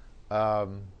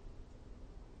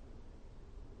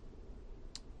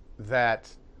 that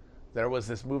there was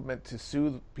this movement to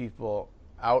soothe people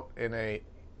out in a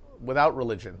without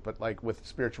religion, but like with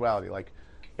spirituality, like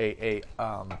a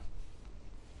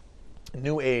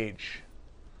new age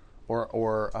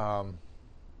or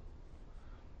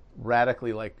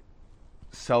radically like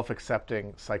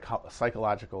self-accepting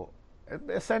psychological,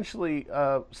 essentially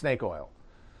snake oil.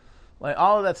 Like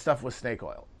all of that stuff was snake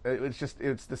oil.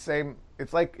 It's the same.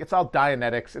 It's like it's all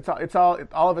Dianetics.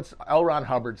 All of it's L. Ron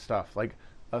Hubbard stuff. Like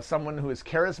someone who is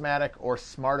charismatic or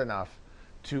smart enough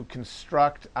to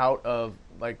construct out of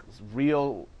like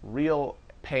real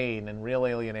pain and real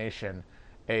alienation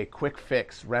a quick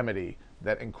fix remedy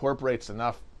that incorporates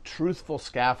enough truthful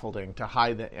scaffolding to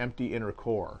hide the empty inner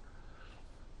core.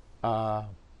 And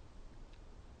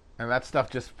that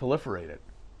stuff just proliferated.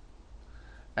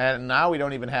 And now we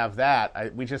don't even have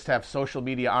that. We just have social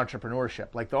media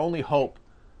entrepreneurship. Like the only hope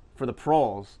for the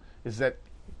proles is that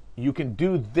you can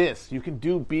do this. You can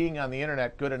do being on the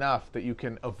internet good enough that you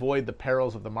can avoid the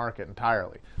perils of the market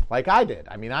entirely. Like I did.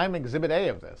 I mean, I'm Exhibit A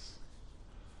of this.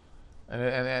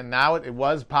 And now it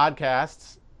was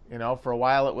podcasts. You know, for a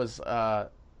while it was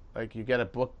like you get a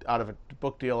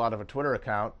book deal out of a Twitter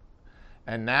account.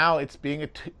 And now it's being a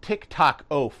TikTok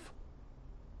oaf.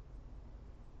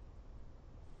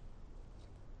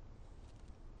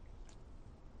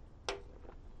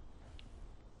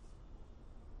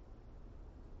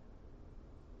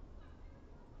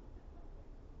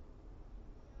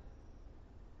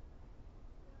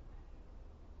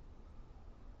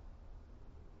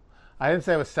 I didn't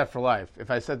say it was set for life. If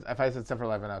I said set for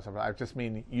life, I just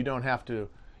mean you don't have to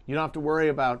worry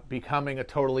about becoming a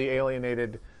totally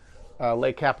alienated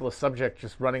late capitalist subject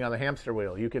just running on the hamster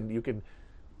wheel. You can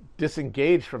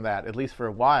disengage from that at least for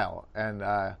a while, and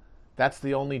that's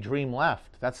the only dream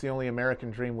left. That's the only American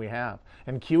dream we have.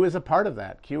 And Q is a part of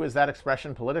that. Q is that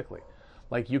expression politically.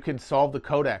 Like you can solve the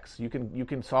codex, you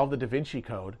can solve the Da Vinci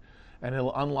Code, and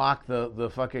it'll unlock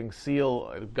the fucking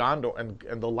seal Gondor,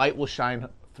 and the light will shine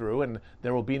through, and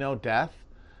there will be no death,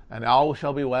 and all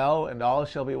shall be well, and all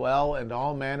shall be well, and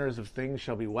all manners of things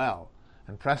shall be well.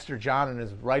 And Prester John and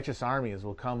his righteous armies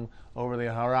will come over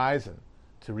the horizon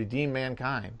to redeem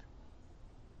mankind.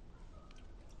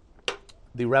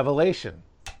 The revelation.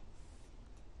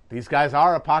 These guys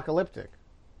are apocalyptic,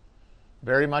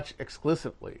 very much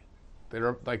exclusively.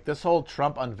 They're like this whole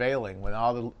Trump unveiling when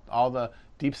all the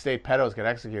deep state pedos get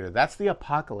executed. That's the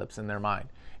apocalypse in their mind,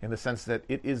 in the sense that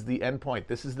it is the end point.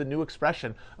 This is the new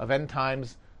expression of end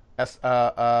times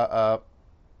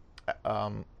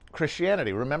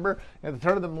Christianity. Remember at the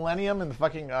turn of the millennium in the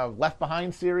fucking Left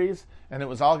Behind series, and it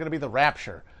was all going to be the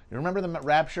rapture. You remember the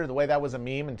rapture, the way that was a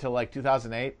meme until like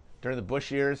 2008 during the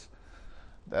Bush years,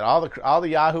 that all the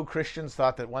Yahoo Christians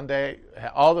thought that one day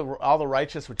all the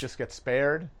righteous would just get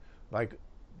spared, like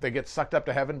they get sucked up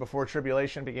to heaven before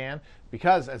tribulation began,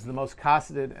 because as the most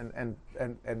cosseted and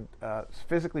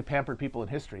physically pampered people in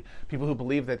history, people who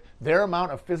believe that their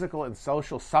amount of physical and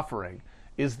social suffering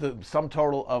is the sum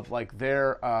total of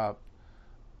their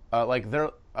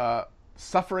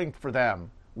suffering for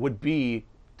them would be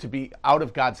to be out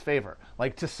of God's favor.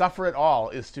 Like to suffer at all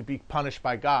is to be punished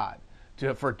by God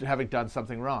for having done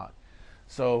something wrong.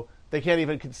 So they can't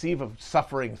even conceive of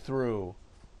suffering through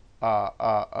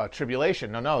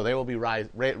tribulation. No, they will be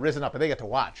risen up, and they get to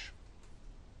watch.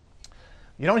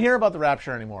 You don't hear about the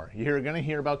rapture anymore. You're going to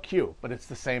hear about Q, but it's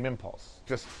the same impulse,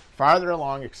 just farther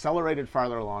along, accelerated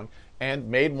farther along, and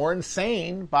made more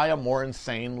insane by a more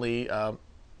insanely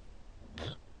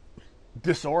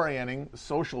disorienting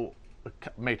social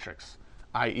matrix,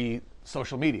 i.e.,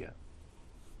 social media.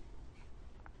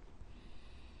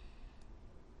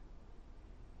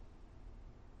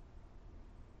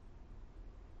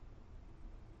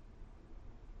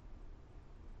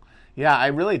 Yeah, I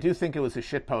really do think it was a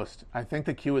shitpost. I think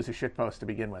the Q was a shitpost to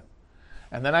begin with.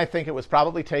 And then I think it was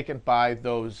probably taken by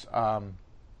those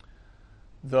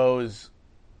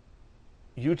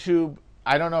YouTube.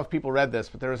 I don't know if people read this,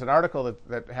 but there was an article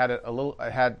that had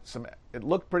it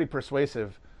looked pretty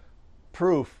persuasive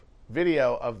proof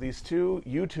video of these two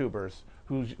YouTubers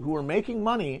who were making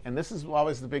money. And this is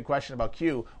always the big question about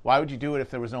Q. Why would you do it if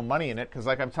there was no money in it? Because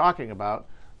like I'm talking about,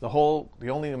 the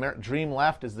only dream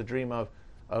left is the dream of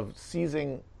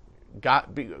seizing God,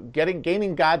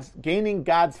 gaining God's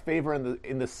favor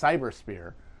in the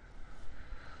cybersphere.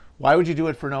 Why would you do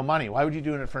it for no money? Why would you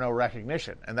do it for no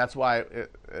recognition? And that's why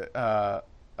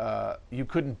you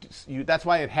couldn't. That's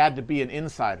why it had to be an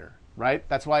insider, right?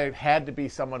 That's why it had to be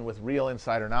someone with real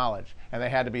insider knowledge, and they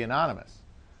had to be anonymous,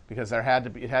 because it had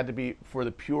to be for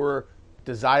the pure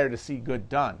desire to see good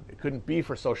done. It couldn't be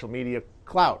for social media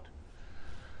clout.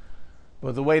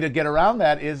 But the way to get around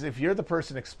that is if you're the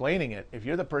person explaining it, if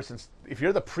you're the priesthood, if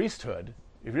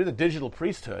you're the digital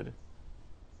priesthood,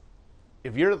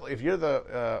 if you're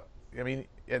the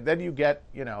then you get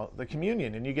the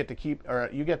communion, and you get to keep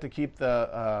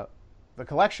the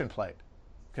collection plate,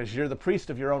 because you're the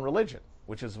priest of your own religion,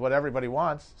 which is what everybody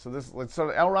wants. So it's sort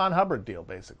of L. Ron Hubbard deal,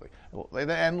 basically,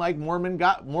 and like Mormon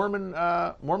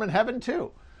heaven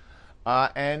too,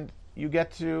 and you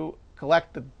get to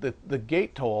collect the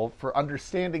gate toll for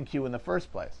understanding Q in the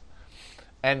first place.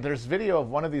 And there's video of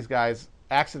one of these guys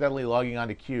accidentally logging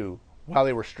onto Q while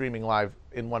they were streaming live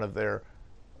in one of their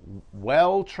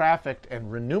well-trafficked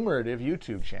and remunerative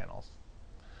YouTube channels.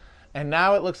 And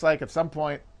now it looks like at some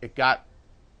point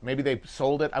maybe they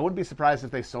sold it. I wouldn't be surprised if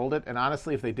they sold it. And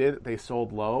honestly, if they did, they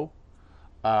sold low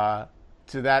to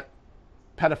that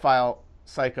pedophile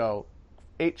psycho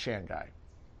 8chan guy.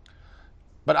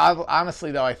 But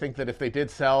honestly, though, I think that if they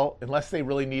did sell, unless they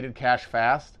really needed cash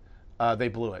fast, they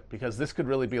blew it, because this could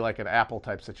really be like an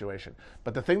Apple-type situation.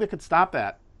 But the thing that could stop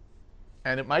that,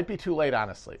 and it might be too late,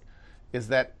 honestly, is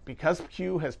that because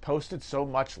Q has posted so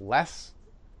much less,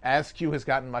 as Q has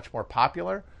gotten much more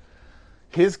popular,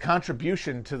 his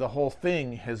contribution to the whole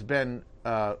thing has been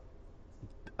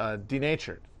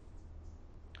denatured.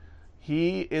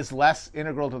 He is less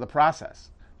integral to the process.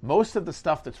 Most of the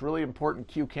stuff that's really important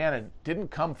Q canon didn't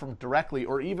come from directly,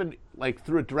 or even like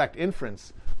through a direct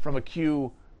inference from a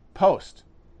Q post.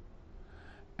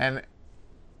 And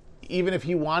even if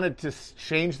he wanted to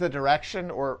change the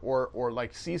direction or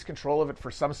like seize control of it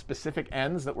for some specific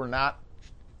ends that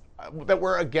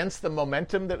were against the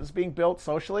momentum that was being built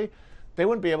socially, they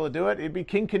wouldn't be able to do it. It'd be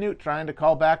King Canute trying to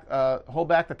hold back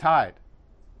the tide.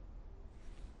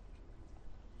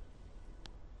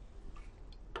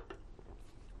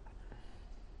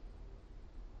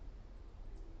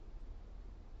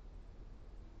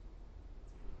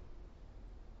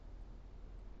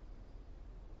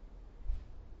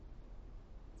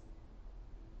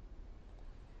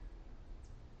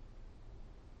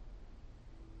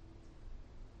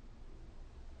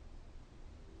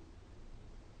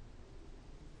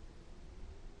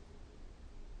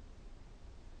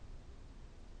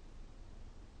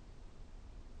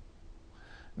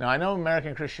 Now, I know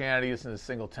American Christianity isn't a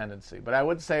single tendency, but I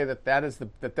would say that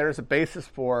there is a basis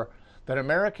for that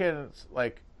Americans,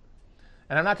 like,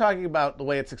 and I'm not talking about the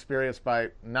way it's experienced by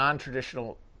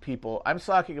non-traditional people. I'm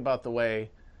talking about the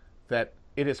way that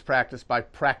it is practiced by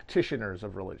practitioners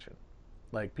of religion,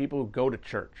 like people who go to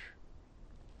church,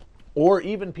 or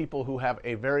even people who have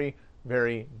a very,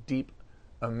 very deep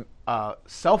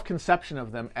self-conception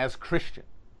of them as Christian,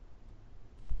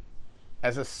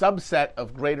 as a subset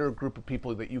of greater group of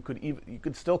people that you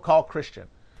could still call Christian.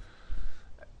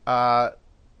 That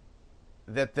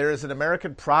there is an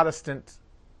American Protestant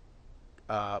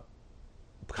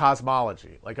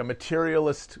cosmology, like a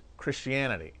materialist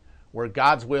Christianity, where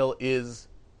God's will is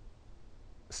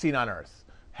seen on earth.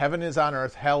 Heaven is on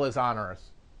earth, hell is on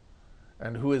earth.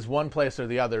 And who is one place or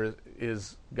the other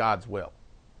is God's will,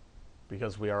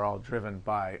 because we are all driven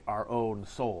by our own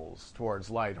souls towards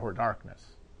light or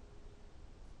darkness.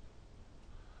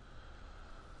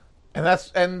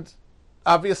 And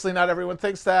Obviously, not everyone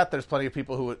thinks that. There's plenty of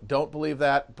people who don't believe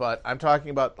that, but I'm talking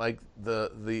about like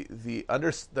not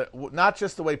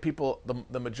just the way people,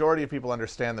 the majority of people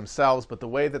understand themselves, but the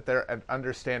way that their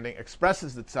understanding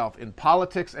expresses itself in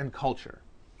politics and culture.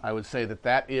 I would say that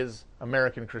that is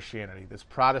American Christianity, this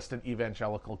Protestant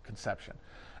evangelical conception,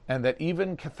 and that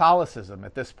even Catholicism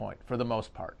at this point, for the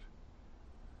most part,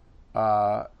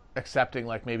 accepting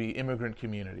like maybe immigrant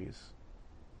communities,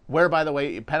 where, by the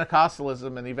way,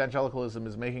 Pentecostalism and evangelicalism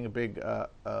is making a big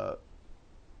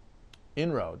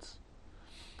inroads.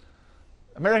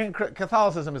 American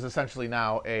Catholicism is essentially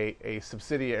now a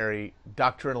subsidiary,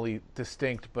 doctrinally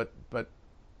distinct, but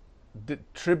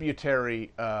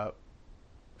tributary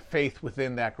faith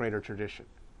within that greater tradition.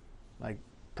 Like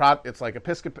it's like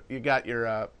Episcopal. You got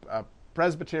your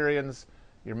Presbyterians,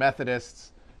 your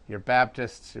Methodists, your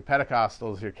Baptists, your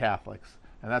Pentecostals, your Catholics.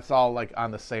 And that's all like on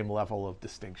the same level of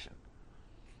distinction.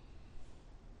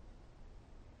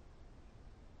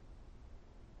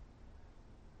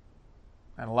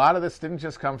 And a lot of this didn't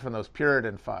just come from those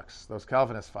Puritan fucks, those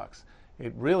Calvinist fucks.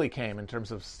 It really came in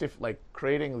terms of like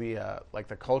creating the like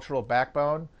the cultural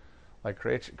backbone, like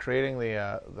creating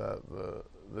the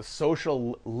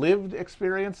social lived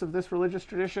experience of this religious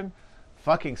tradition.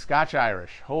 Fucking Scotch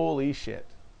Irish, holy shit,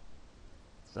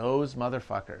 those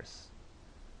motherfuckers.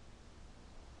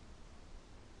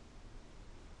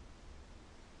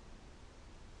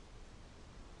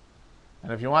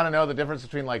 And if you want to know the difference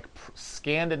between like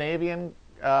Scandinavian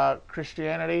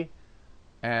Christianity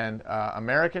and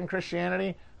American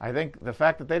Christianity, I think the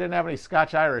fact that they didn't have any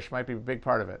Scotch Irish might be a big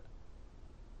part of it.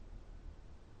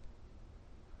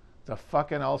 The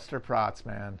fucking Ulster Prots,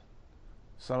 man.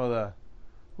 Some of the,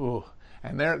 ooh,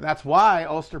 and that's why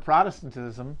Ulster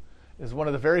Protestantism is one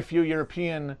of the very few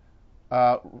European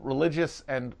religious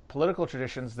and political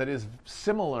traditions that is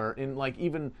similar in like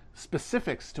even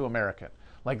specifics to American.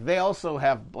 Like they also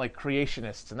have like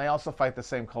creationists, and they also fight the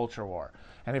same culture war.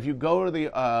 And if you go to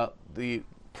the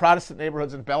Protestant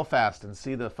neighborhoods in Belfast and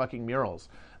see the fucking murals,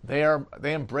 they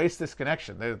embrace this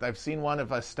connection. I've seen one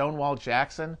of Stonewall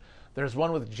Jackson. There's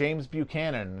one with James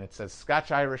Buchanan, and it says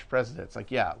Scotch Irish president. It's like,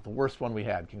 yeah, the worst one we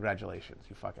had. Congratulations,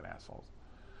 you fucking assholes.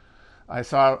 I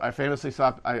famously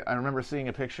saw. I remember seeing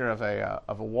a picture of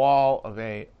a wall of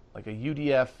a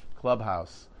UDF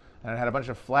clubhouse, and it had a bunch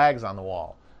of flags on the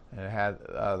wall. And it had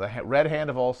the Red Hand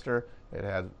of Ulster. It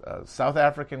had South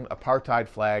African apartheid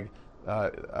flag,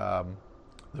 the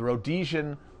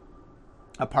Rhodesian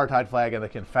apartheid flag, and the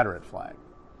Confederate flag.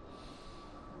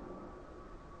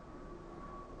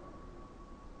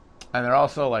 And they're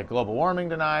also like global warming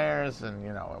deniers, and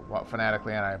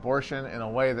fanatically anti-abortion in a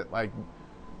way that like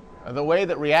the way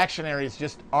that reactionaries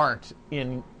just aren't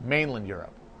in mainland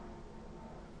Europe.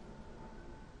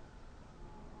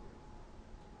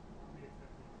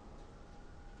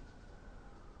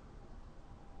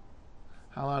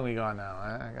 How long are we going now?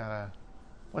 I gotta.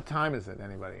 What time is it?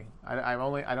 Anybody? I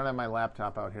don't have my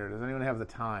laptop out here. Does anyone have the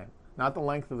time? Not the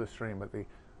length of the stream, but the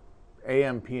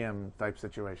AM PM type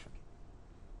situation.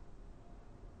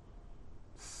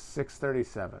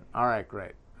 6:37. All right,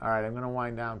 great. All right, I'm gonna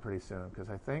wind down pretty soon because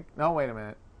I think. No, wait a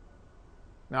minute.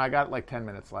 No, I got like 10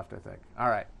 minutes left. I think. All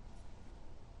right,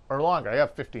 or longer. I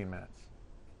got 15 minutes.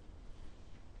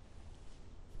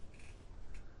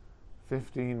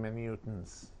 15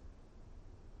 minutes.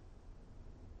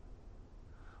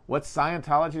 What's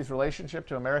Scientology's relationship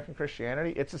to American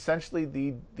Christianity? It's essentially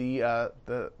the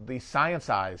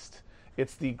scienceized.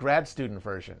 It's the grad student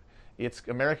version. It's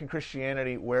American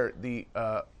Christianity where the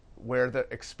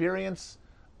experience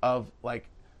of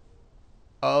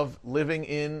living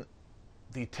in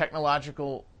the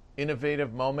technological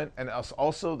innovative moment, and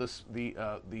also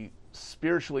the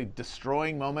spiritually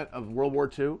destroying moment of World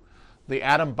War II, the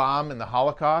atom bomb and the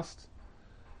Holocaust.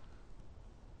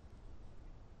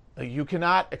 You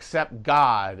cannot accept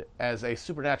God as a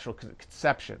supernatural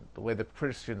conception the way that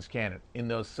Christians can in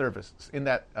those services. In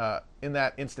that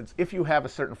instance, if you have a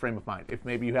certain frame of mind, if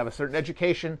maybe you have a certain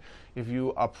education, if you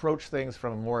approach things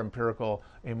from a more empirical,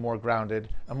 a more grounded,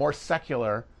 a more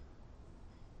secular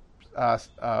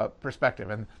perspective,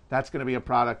 and that's going to be a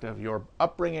product of your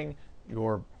upbringing,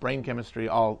 your brain chemistry,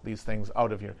 all these things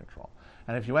out of your control.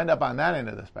 And if you end up on that end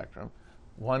of the spectrum,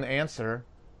 one answer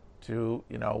to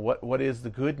what is the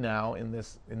good now in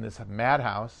this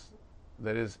madhouse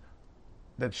that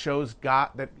shows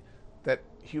God that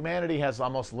humanity has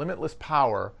almost limitless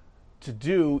power to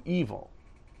do evil.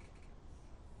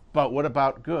 But what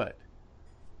about good?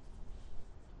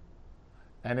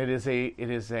 And it is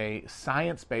a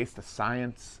science-based, a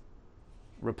science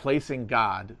replacing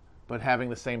God, but having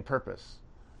the same purpose.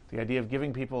 The idea of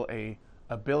giving people a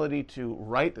ability to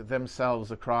write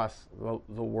themselves across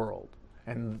the world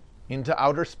and into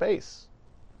outer space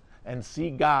and see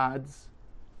gods,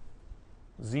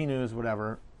 Xenus,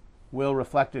 whatever, will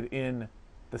reflected in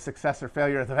the success or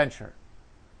failure of the venture.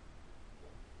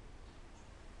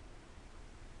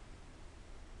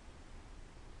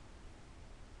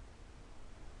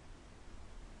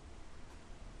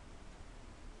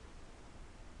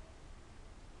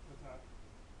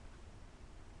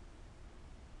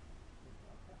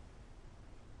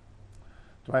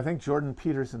 Do I think Jordan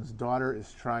Peterson's daughter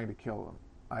is trying to kill him?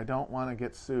 I don't want to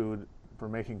get sued for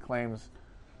making claims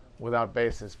without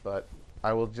basis, but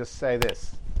I will just say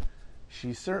this.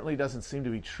 She certainly doesn't seem to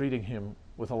be treating him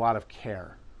with a lot of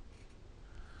care.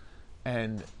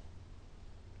 And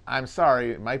I'm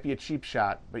sorry, it might be a cheap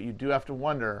shot, but you do have to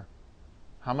wonder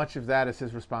how much of that is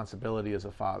his responsibility as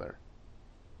a father.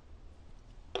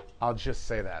 I'll just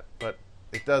say that. But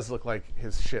it does look like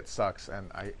his shit sucks,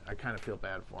 and I kind of feel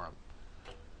bad for him.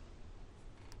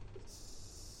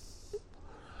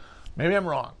 Maybe I'm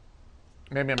wrong.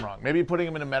 Maybe putting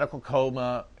him in a medical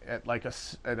coma at like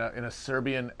in a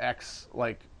Serbian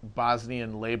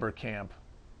Bosnian labor camp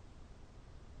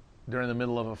during the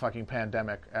middle of a fucking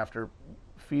pandemic after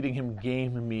feeding him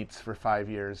game meats for 5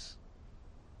 years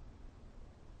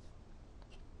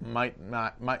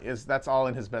that's all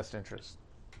in his best interest.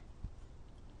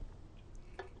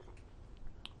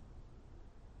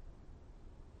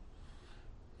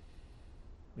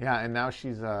 Yeah, and now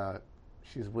she's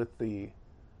with the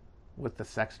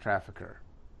sex trafficker,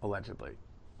 allegedly.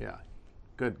 Yeah,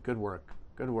 good work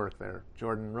there,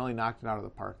 Jordan. Really knocked it out of the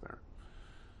park there.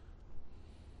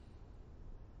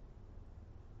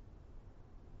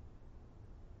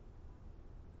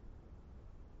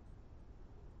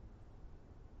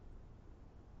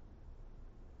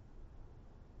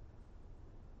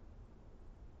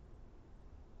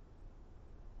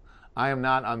 I am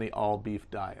not on the all beef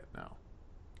diet now.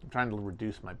 I'm trying to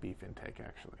reduce my beef intake,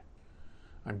 actually.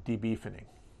 I'm de-beefening.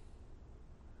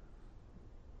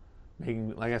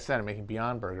 Like I said, I'm making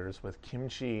Beyond Burgers with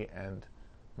kimchi and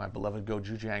my beloved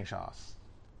gochujang sauce.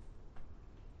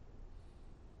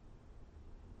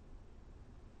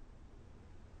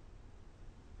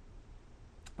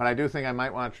 But I do think I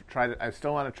might want to try to. I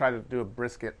still want to try to do a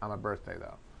brisket on my birthday,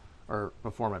 though, or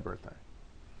before my birthday.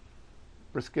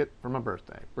 Brisket for my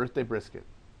birthday. Birthday brisket.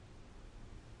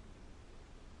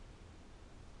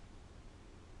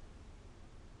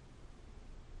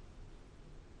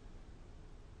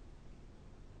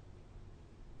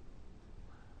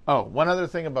 Oh, one other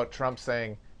thing about Trump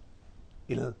saying,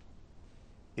 it'll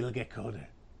get colder.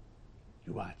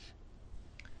 You watch.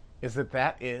 Is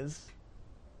that is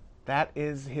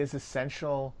his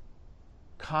essential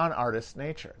con artist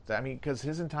nature. I mean, because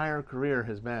his entire career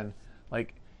has been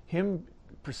like him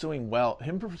pursuing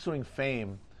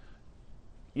fame.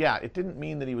 Yeah, it didn't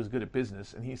mean that he was good at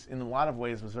business, and he's in a lot of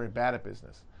ways was very bad at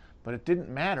business. But it didn't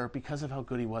matter because of how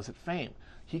good he was at fame.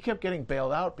 He kept getting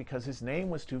bailed out because his name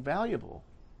was too valuable.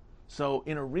 So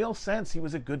in a real sense, he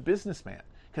was a good businessman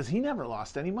because he never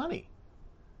lost any money.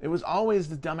 It was always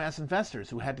the dumbass investors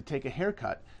who had to take a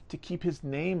haircut to keep his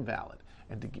name valid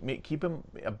and to keep him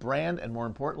a brand, and more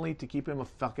importantly, to keep him a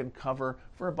fucking cover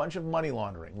for a bunch of money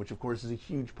laundering, which of course is a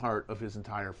huge part of his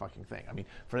entire fucking thing. I mean,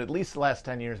 for at least the last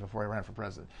 10 years before he ran for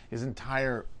president, his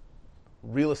entire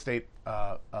real estate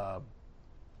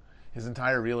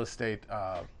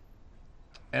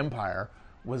empire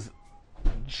was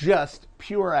just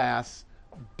pure ass,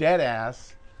 dead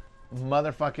ass,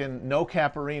 motherfucking no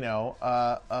caporino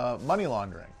money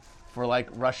laundering for like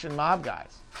Russian mob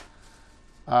guys.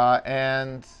 But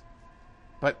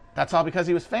that's all because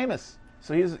he was famous.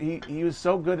 So he was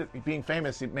so good at being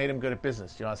famous, it made him good at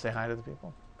business. Do you want to say hi to the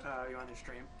people? You on your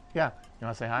stream? Yeah. You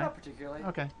want to say hi? Not particularly.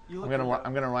 Okay. I'm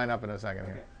gonna line up in a second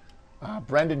here.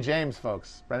 Brendan James,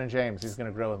 folks. Brendan James. He's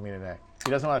gonna grill with me today.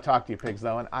 He doesn't want to talk to you pigs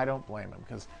though, and I don't blame him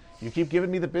because you keep giving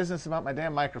me the business about my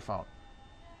damn microphone.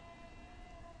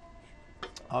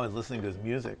 Oh, he's listening to his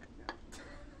music.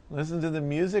 Listen to the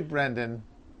music, Brendan.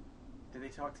 Did they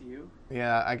talk to you?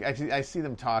 Yeah, I see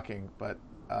them talking, but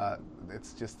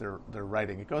it's just they're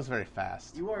writing. It goes very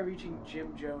fast. You are reaching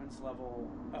Jim Jones level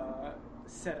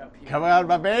setup here. Come on,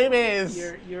 my babies!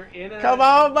 You're in a... Come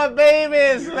on, my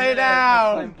babies! Lay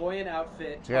down! A flamboyant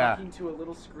outfit, talking to a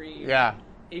little screen. Yeah.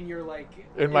 In your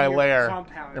in my lair,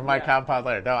 compound. In my compound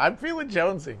lair. No, I'm feeling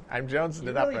jonesy. I'm jonesing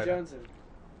it up right now.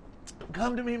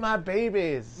 Come to me, my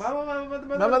babies.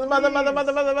 Mother,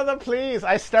 Mother, please.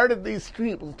 I started these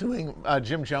streams doing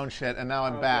Jim Jones shit, and now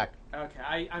I'm back.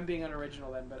 Okay, I'm being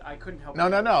unoriginal then, but I couldn't help.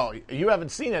 No. You haven't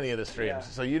seen any of the streams, Yeah.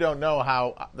 so you don't know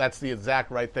how that's the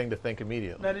exact right thing to think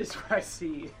immediately. That is what I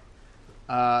see.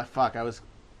 Fuck.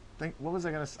 What was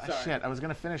I gonna? Sorry. Shit. I was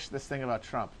gonna finish this thing about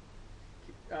Trump.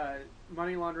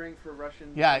 Money laundering for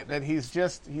Russian. Yeah, that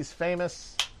he's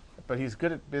famous, but he's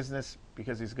good at business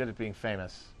because he's good at being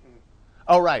famous.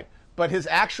 Oh, right. But his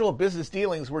actual business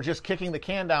dealings were just kicking the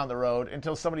can down the road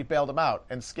until somebody bailed him out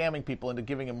and scamming people into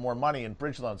giving him more money and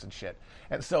bridge loans and shit.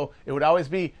 And so it would always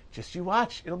be, just you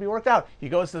watch, it'll be worked out. He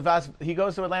goes to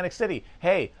Atlantic City.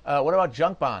 Hey, what about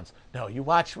junk bonds? No, you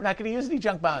watch, we're not going to use any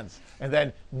junk bonds. And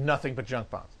then nothing but junk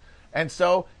bonds. And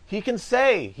so he can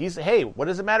say, hey, what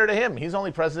does it matter to him? He's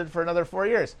only president for another 4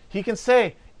 years. He can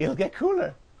say, it'll get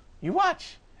cooler. You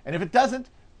watch. And if it doesn't,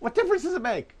 what difference does it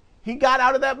make? He got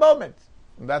out of that moment.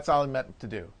 And that's all he meant to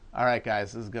do. All right,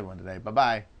 guys, this is a good one today.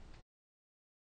 Bye-bye.